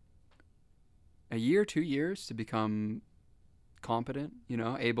about a year, 2 years to become competent,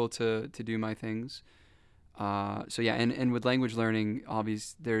 able to do my things. So yeah, and with language learning,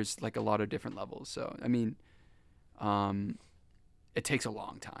 obviously there's like a lot of different levels. So it takes a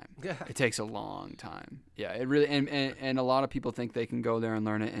long time. It takes a long time. Yeah, it really and a lot of people think they can go there and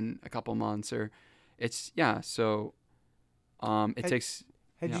learn it in a couple months, or so it takes.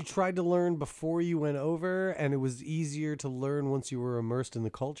 Had you tried to learn before you went over, and it was easier to learn once you were immersed in the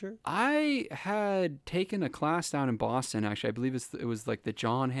culture? I had taken a class down in Boston, actually. I believe it was like the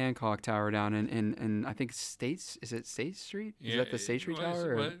John Hancock Tower down in I think is it State Street? Is that the State Street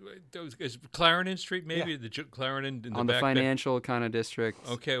Tower? Is Clarendon Street maybe? The Clarendon in on the financial kind of district.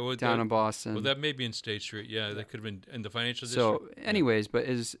 Okay, well, down in Boston. Well, that may be in State Street. Yeah, that could have been in the financial district. So, anyways, but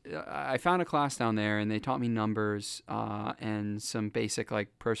I found a class down there, and they taught me numbers and some basic like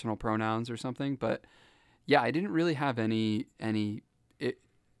personal pronouns or something. But yeah, I didn't really have I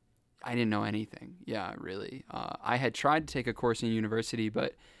didn't know anything. Yeah, really. I had tried to take a course in university,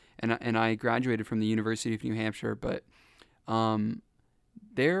 and I graduated from the University of New Hampshire, but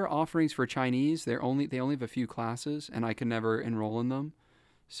their offerings for Chinese, they only have a few classes, and I could never enroll in them.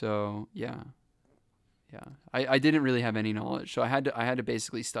 So yeah. I didn't really have any knowledge, so I had to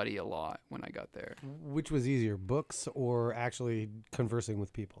basically study a lot when I got there. Which was easier, books or actually conversing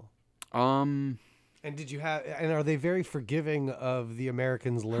with people? And are they very forgiving of the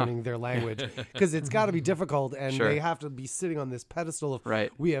Americans learning their language? Because it's got to be difficult, and Sure. they have to be sitting on this pedestal of, Right.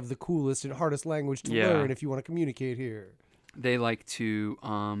 we have the coolest and hardest language to Yeah. learn if you want to communicate here. They like to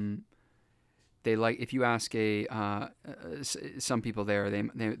if you ask some people there,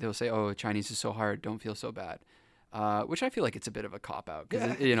 they'll say, "Oh, Chinese is so hard. Don't feel so bad," which I feel like it's a bit of a cop out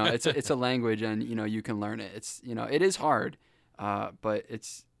because it's a language, and you can learn it. It's it is hard, but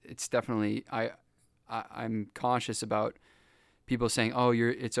it's definitely I'm cautious about people saying, "Oh,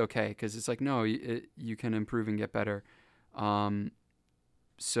 it's okay," because it's like no, you can improve and get better. But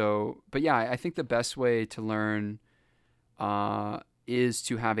yeah, I think the best way to learn is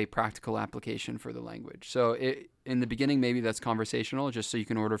to have a practical application for the language. So in the beginning, maybe that's conversational, just so you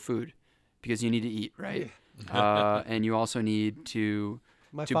can order food because you need to eat, right? And you also need to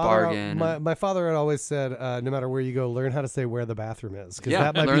bargain. My father had always said, no matter where you go, learn how to say where the bathroom is, because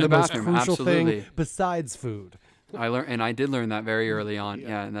that might learn be the most bathroom, crucial absolutely. thing besides food. I did learn that very early on.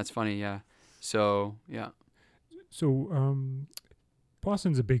 Yeah, and that's funny. Yeah. So yeah. So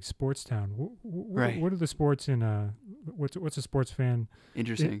Boston's a big sports town. Right. What are the sports in? What's a sports fan?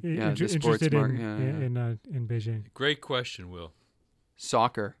 Interesting. The sports interested market. in Beijing. Great question, Will.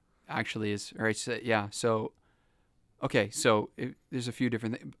 Soccer actually is right. So, yeah. So, okay. So there's a few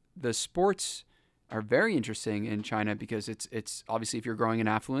different things. The sports are very interesting in China because it's obviously if you're growing in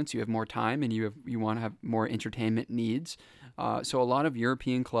affluence, you have more time and you want to have more entertainment needs. So a lot of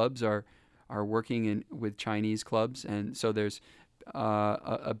European clubs are working with Chinese clubs, and so there's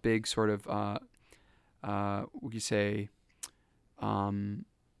a big sort of would you say an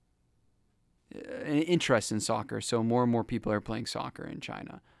interest in soccer. So more and more people are playing soccer in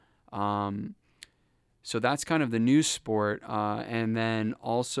China. So that's kind of the new sport. And then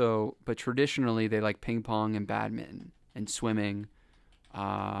also, but traditionally they like ping pong and badminton and swimming.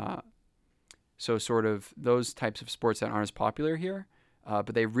 So sort of those types of sports that aren't as popular here.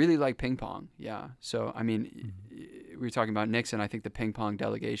 But they really like ping pong. Yeah. So, I mean, we were talking about Nixon. I think the ping pong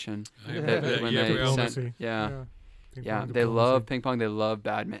delegation. They love ping pong. They love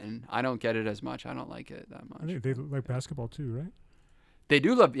badminton. I don't get it as much. I don't like it that much. I think they like basketball too, right? They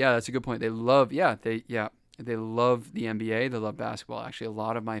do love. Yeah, that's a good point. They love. They love the NBA. They love basketball. Actually, a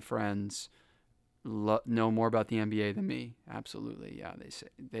lot of my friends know more about the NBA than me. Absolutely. Yeah. They say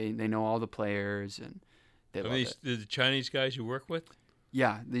they know all the players and they love it. The Chinese guys you work with?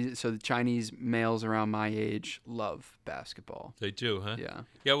 Yeah, so the Chinese males around my age love basketball. They do, huh? Yeah.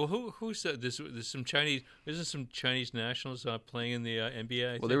 Yeah. Well, who said this? There's some Chinese. Isn't some Chinese nationals playing in the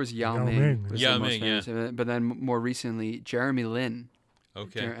NBA? Well, there was Yao Ming. Yao Ming, yeah. But then more recently, Jeremy Lin.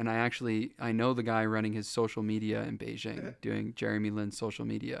 Okay. And I know the guy running his social media in Beijing, doing Jeremy Lin's social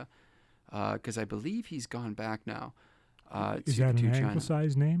media, because I believe he's gone back now. Is that an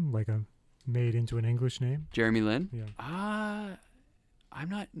anglicized name, like made into an English name? Jeremy Lin? Yeah. I'm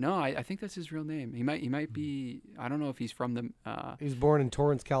not. No, I think that's his real name. He might be. I don't know if he's from the. He was born in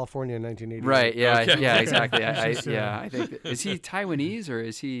Torrance, California, in 1980. Right. Yeah. Okay. Yeah. Exactly. I think. Is he Taiwanese or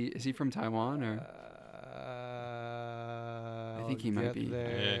is he from Taiwan or? I think he might be.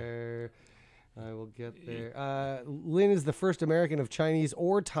 There. I will get there. Lin is the first American of Chinese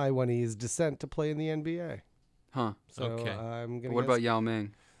or Taiwanese descent to play in the NBA. Huh. So okay. I'm gonna what about Yao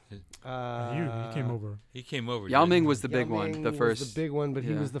Ming? He came over. He came over. Yao Ming was the big one, the first. Was the big one, but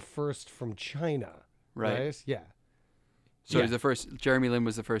he was the first from China. Right? Yeah. So he's the first. Jeremy Lin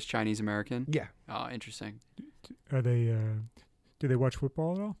was the first Chinese American. Yeah. Oh, interesting. Are they? Do they watch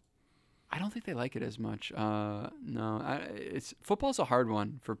football at all? I don't think they like it as much. No, football's a hard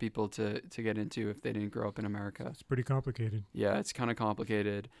one for people to get into if they didn't grow up in America. It's pretty complicated. Yeah, it's kind of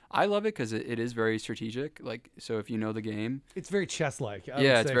complicated. I love it because it is very strategic. Like, so if you know the game, it's very chess-like.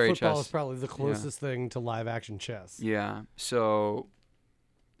 It's very football chess. is probably the closest thing to live-action chess. Yeah.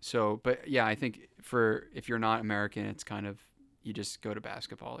 But yeah, I think if you're not American, it's kind of you just go to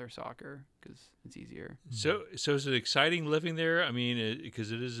basketball or soccer because it's easier. So is it exciting living there? I mean,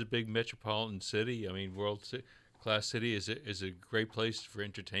 because it is a big metropolitan city. I mean, world-class city. Is it a great place for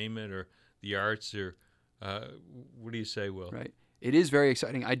entertainment or the arts or what do you say, Will? Right. It is very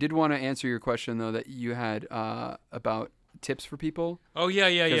exciting. I did want to answer your question though that you had about tips for people. Oh yeah.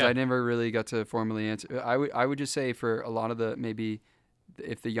 Because I never really got to formally answer. I would just say for a lot of the maybe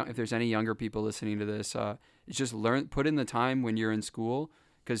if there's any younger people listening to this, it's just put in the time when you're in school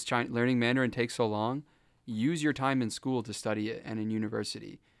because learning Mandarin takes so long. Use your time in school to study it and in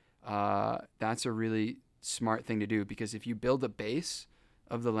university. That's a really smart thing to do, because if you build a base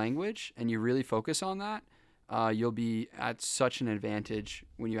of the language and you really focus on that, you'll be at such an advantage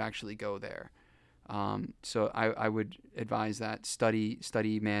when you actually go there. So I would advise that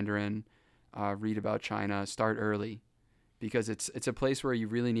study Mandarin, read about China, start early, because it's a place where you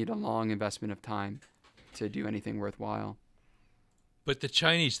really need a long investment of time to do anything worthwhile. But the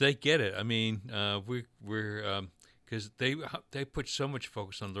Chinese, they get it. I mean, we're because they put so much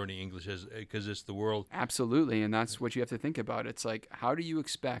focus on learning English because it's the world. Absolutely, and that's what you have to think about. It's like, how do you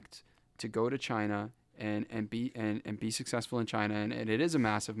expect to go to China and be successful in China? And it is a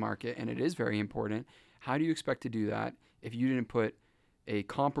massive market, and it is very important. How do you expect to do that if you didn't put a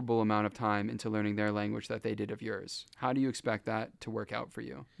comparable amount of time into learning their language that they did of yours? How do you expect that to work out for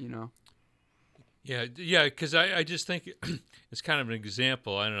you? You know? Yeah, because I just think it's kind of an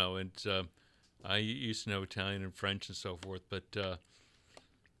example. I don't know, and I used to know Italian and French and so forth, but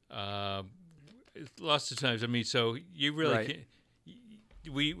lots of times, I mean, so you really can't.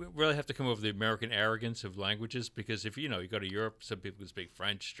 We really have to come over the American arrogance of languages, because if you go to Europe, some people can speak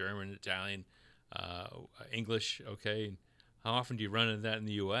French, German, Italian, English. Okay, and how often do you run into that in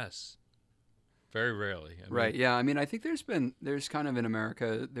the U.S.? Very rarely. Right. Yeah. I mean, I think there's kind of in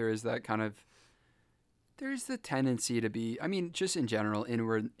America, there's the tendency to be, I mean, just in general,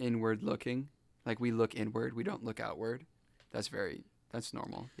 inward looking. Like, we look inward, we don't look outward. That's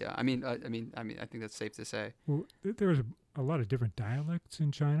normal. Yeah. I mean, I think that's safe to say. Well, there's a lot of different dialects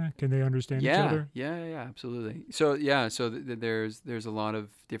in China. Can they understand each other? Yeah, absolutely. So there's a lot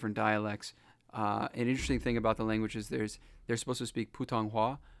of different dialects. An interesting thing about the language is they're supposed to speak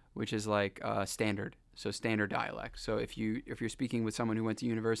Putonghua, which is like standard dialect. So if you're speaking with someone who went to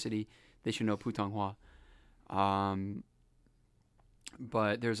university, they should know Putonghua.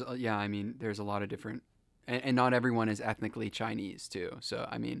 But there's a lot of different, and not everyone is ethnically Chinese too. So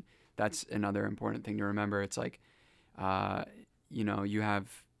I mean, that's another important thing to remember. It's like, you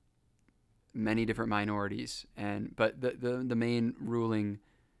have many different minorities, but the main ruling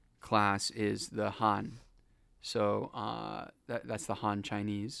class is the Han. So that's the Han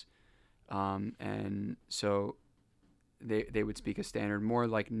Chinese, and so they would speak a standard, more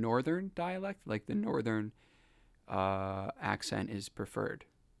like northern dialect, like the northern accent is preferred.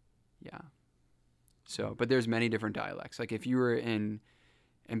 Yeah. So, but there's many different dialects. Like if you were and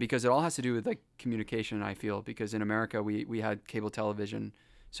because it all has to do with like communication, I feel, because in America we had cable television,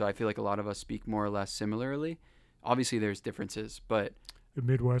 so I feel like a lot of us speak more or less similarly. Obviously there's differences, but the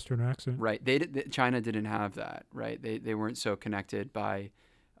Midwestern accent. Right. China didn't have that, right? They weren't so connected by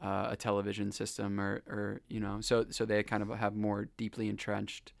a television system or so they kind of have more deeply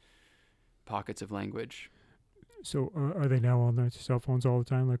entrenched pockets of language. So are they now on their cell phones all the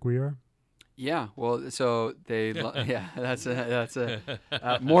time like we are? Yeah, well, so they, that's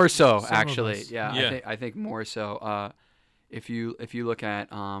more so actually. Yeah. I think more so. If you look at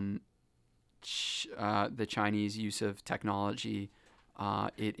the Chinese use of technology,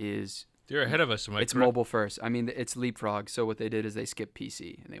 they're ahead of us. It's mobile first. I mean, it's leapfrog. So what they did is they skipped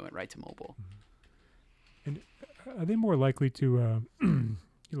PC and they went right to mobile. And are they more likely to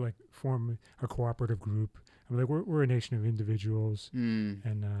like form a cooperative group? I mean, like we're a nation of individuals,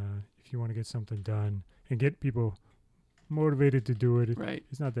 and if you want to get something done and get people motivated to do it, right.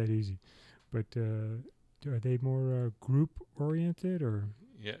 It's not that easy. But are they more group oriented or?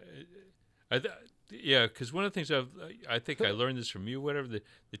 Yeah, because one of the things I think I learned this from you. Whatever the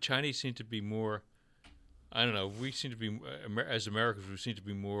Chinese seem to be more. I don't know. We seem to be, as Americans, we seem to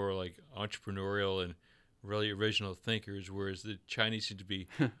be more like entrepreneurial and really original thinkers, whereas the Chinese seem to be.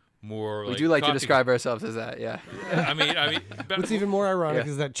 More we do like to describe ourselves as that, yeah. I mean, what's even more ironic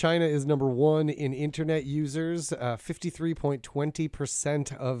is that China is number one in internet users.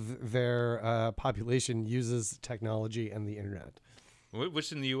 53.20% of their population uses technology and the internet.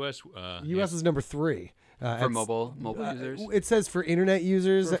 What's in the U.S.? U.S. is number 3. For mobile users? It says for internet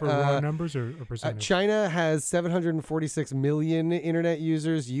users. For raw numbers or percentage? China has 746 million internet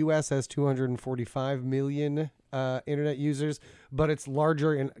users. U.S. has 245 million internet users, but it's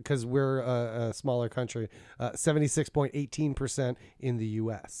larger because we're a smaller country. 76.18% in the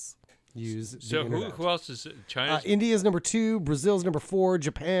U.S. use So who else is China? India's number 2, Brazil's number 4,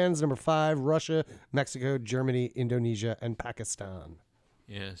 Japan's number 5, Russia, Mexico, Germany, Indonesia, and Pakistan.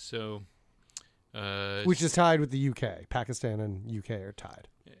 Yeah, so... which is tied with the UK. Pakistan and UK are tied.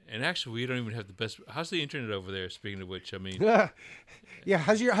 And actually, we don't even have the best... How's the internet over there, speaking of which? I mean... yeah,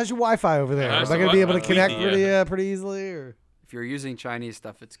 how's your Wi-Fi over there? Am I going to be able to connect pretty easily? Or? If you're using Chinese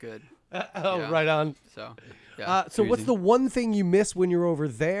stuff, it's good. Right on. So, so what's the one thing you miss when you're over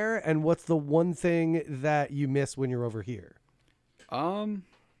there, and what's the one thing that you miss when you're over here?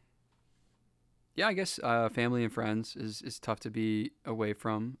 Yeah, I guess family and friends is tough to be away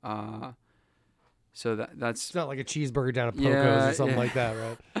from. So that's it's not like a cheeseburger down at Poco's or something like that,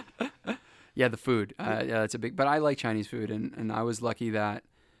 right? Yeah, the food. Yeah, that's a big. But I like Chinese food, and I was lucky that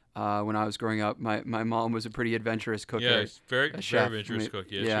when I was growing up, my mom was a pretty adventurous cooker. Yeah, very chef. adventurous cook.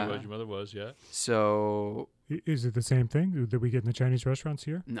 Yes, she was. Your mother was. Yeah. So. Is it the same thing that we get in the Chinese restaurants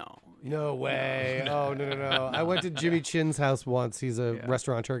here? No way. Oh, no. I went to Jimmy Chin's house once. He's a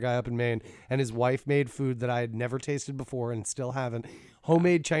restaurateur guy up in Maine, and his wife made food that I had never tasted before and still haven't.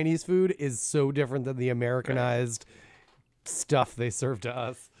 Homemade Chinese food is so different than the Americanized stuff they serve to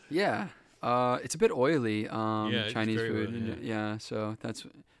us. Yeah. It's a bit oily, Chinese food. Oily, so that's,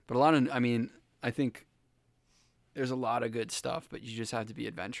 but a lot of, I think there's a lot of good stuff, but you just have to be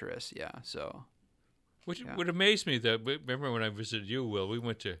adventurous. Yeah. So. What amazed me, though, remember when I visited you, Will, we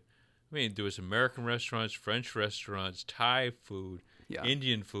went to, there was American restaurants, French restaurants, Thai food,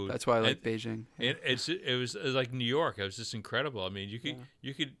 Indian food. That's why I like Beijing. And it was like New York. It was just incredible. You could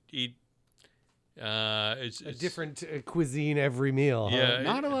eat. It's a different cuisine every meal. Yeah,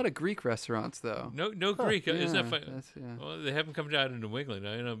 not a lot of Greek restaurants though. No Greek. Isn't that funny? Well, they haven't come down into New England.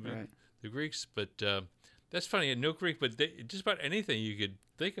 I know the Greeks, but that's funny. No Greek, but just about anything you could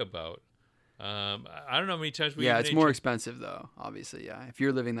think about. I don't know how many times we. Yeah, it's more expensive though. Obviously, if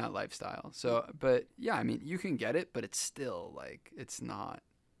you're living that lifestyle. So, but you can get it, but it's still it's not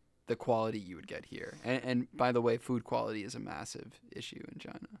the quality you would get here. And by the way, food quality is a massive issue in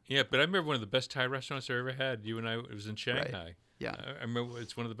China. Yeah, but I remember one of the best Thai restaurants I ever had. You and I, it was in Shanghai. Right. Yeah, I remember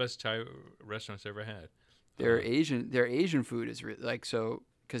it's one of the best Thai restaurants I ever had. Their Asian food is really so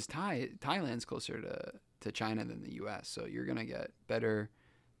because Thailand's closer to China than the U.S. So you're gonna get better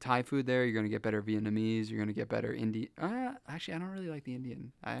Thai food there. You're going to get better Vietnamese. You're going to get better Indian. Actually, I don't really like the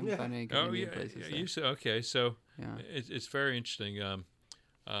Indian. I haven't found any good Indian places. Okay, so it's very interesting.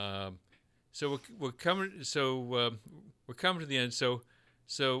 So we're coming. So we're coming to the end. So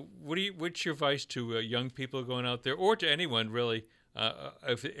what's your advice to young people going out there, or to anyone really,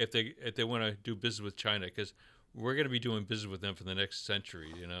 if they want to do business with China, because we're going to be doing business with them for the next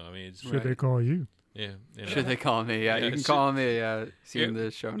century. Should they call you? Yeah. Should they call me? Yeah, you can call me. See in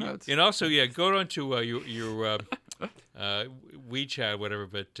the show notes. And also, go on to your WeChat, whatever.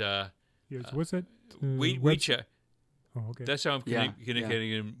 But what's that? WeChat. Oh, okay. That's how I'm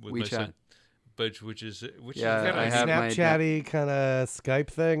communicating with my son. But which is kind of Snapchatty kind of Skype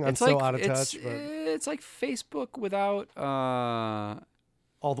thing. I'm so out of touch. But it's like Facebook without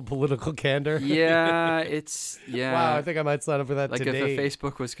all the political candor. Yeah, Wow, I think I might sign up for that today. If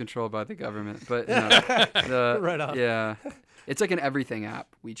Facebook was controlled by the government, but right on. Yeah, it's like an everything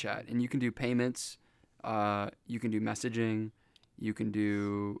app, WeChat, and you can do payments, you can do messaging, you can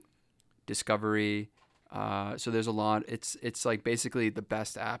do discovery. So there's a lot. It's like basically the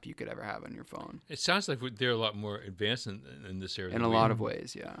best app you could ever have on your phone. It sounds like they're a lot more advanced in this area. In a lot of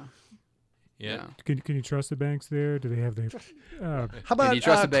ways, yeah. Yeah. Can you trust the banks there? Do they have the? How about can you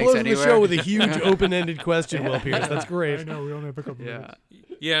trust the banks closing the show with a huge open-ended question, Will Pierce? That's great. I know we only have a couple minutes.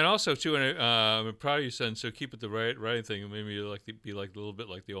 Yeah, and also too, and I'm proud of your son. So keep it the right thing. Maybe you be like a little bit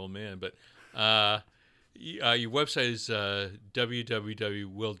like the old man, but your website is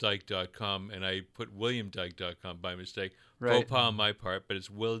www.willdyke.com, and I put williamdyke.com by mistake. Right. Faux pas on my part, but it's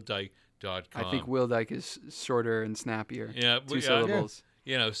willdyke.com. I think Will Dyke is shorter and snappier. Yeah, two syllables.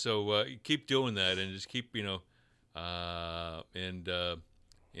 So keep doing that, and just keep, so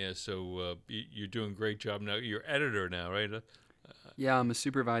you're doing a great job now. You're editor now, right? Yeah, I'm a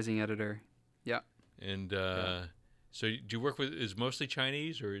supervising editor. Yeah. And so do you work with, is it mostly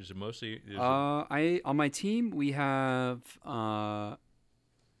Chinese, or is it mostly? On my team we have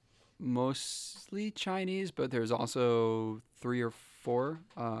mostly Chinese, but there's also 3 or 4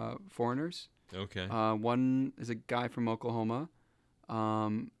 foreigners. Okay. One is a guy from Oklahoma.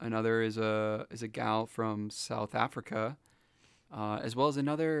 Another is a gal from South Africa, as well as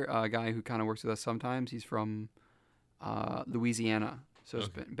another guy who kind of works with us sometimes. He's from Louisiana, so it's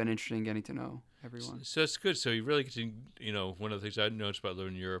been interesting getting to know everyone. So it's good. So you really get to, one of the things I noticed about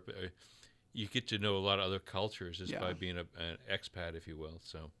living in Europe, you get to know a lot of other cultures just by being an expat, if you will.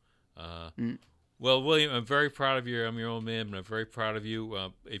 So, well, William, I'm very proud of you. I'm your old man, but I'm very proud of you.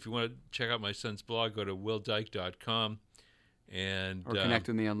 If you want to check out my son's blog, go to willdyke.com. Or connect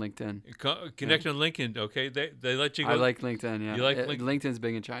with me on LinkedIn. Connect on LinkedIn, okay? They let you go. I like LinkedIn, yeah. You like LinkedIn's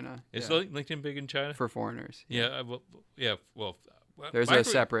big in China. Is LinkedIn big in China? For foreigners. Yeah, well, there's a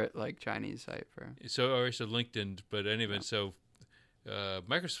separate Chinese site for. So LinkedIn, but anyway, so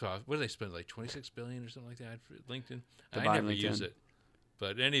Microsoft, what do they spend, like $26 billion or something like that for LinkedIn? To I buy never LinkedIn. use it.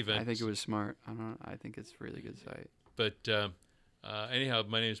 But in any event, I think it was smart. I think it's a really good site. But anyhow,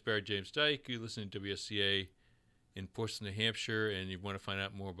 my name is Barry James Dyke. You listen to WSCA in Portsmouth, New Hampshire, and you want to find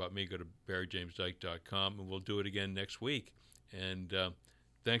out more about me, go to barrymajamesdyke.com, and we'll do it again next week. And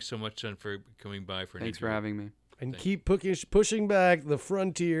thanks so much, son, for coming by for an Thanks interview. for having me. And keep pushing back the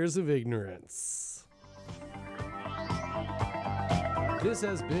frontiers of ignorance. This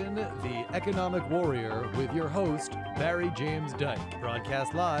has been The Economic Warrior with your host, Barry James Dyke.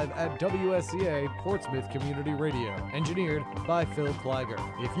 Broadcast live at WSCA Portsmouth Community Radio. Engineered by Phil Kleiger.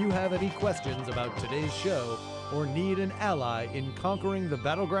 If you have any questions about today's show or need an ally in conquering the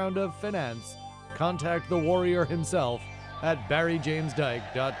battleground of finance, contact the warrior himself at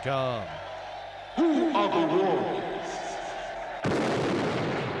barrymajamesdyke.com. Who are the warriors?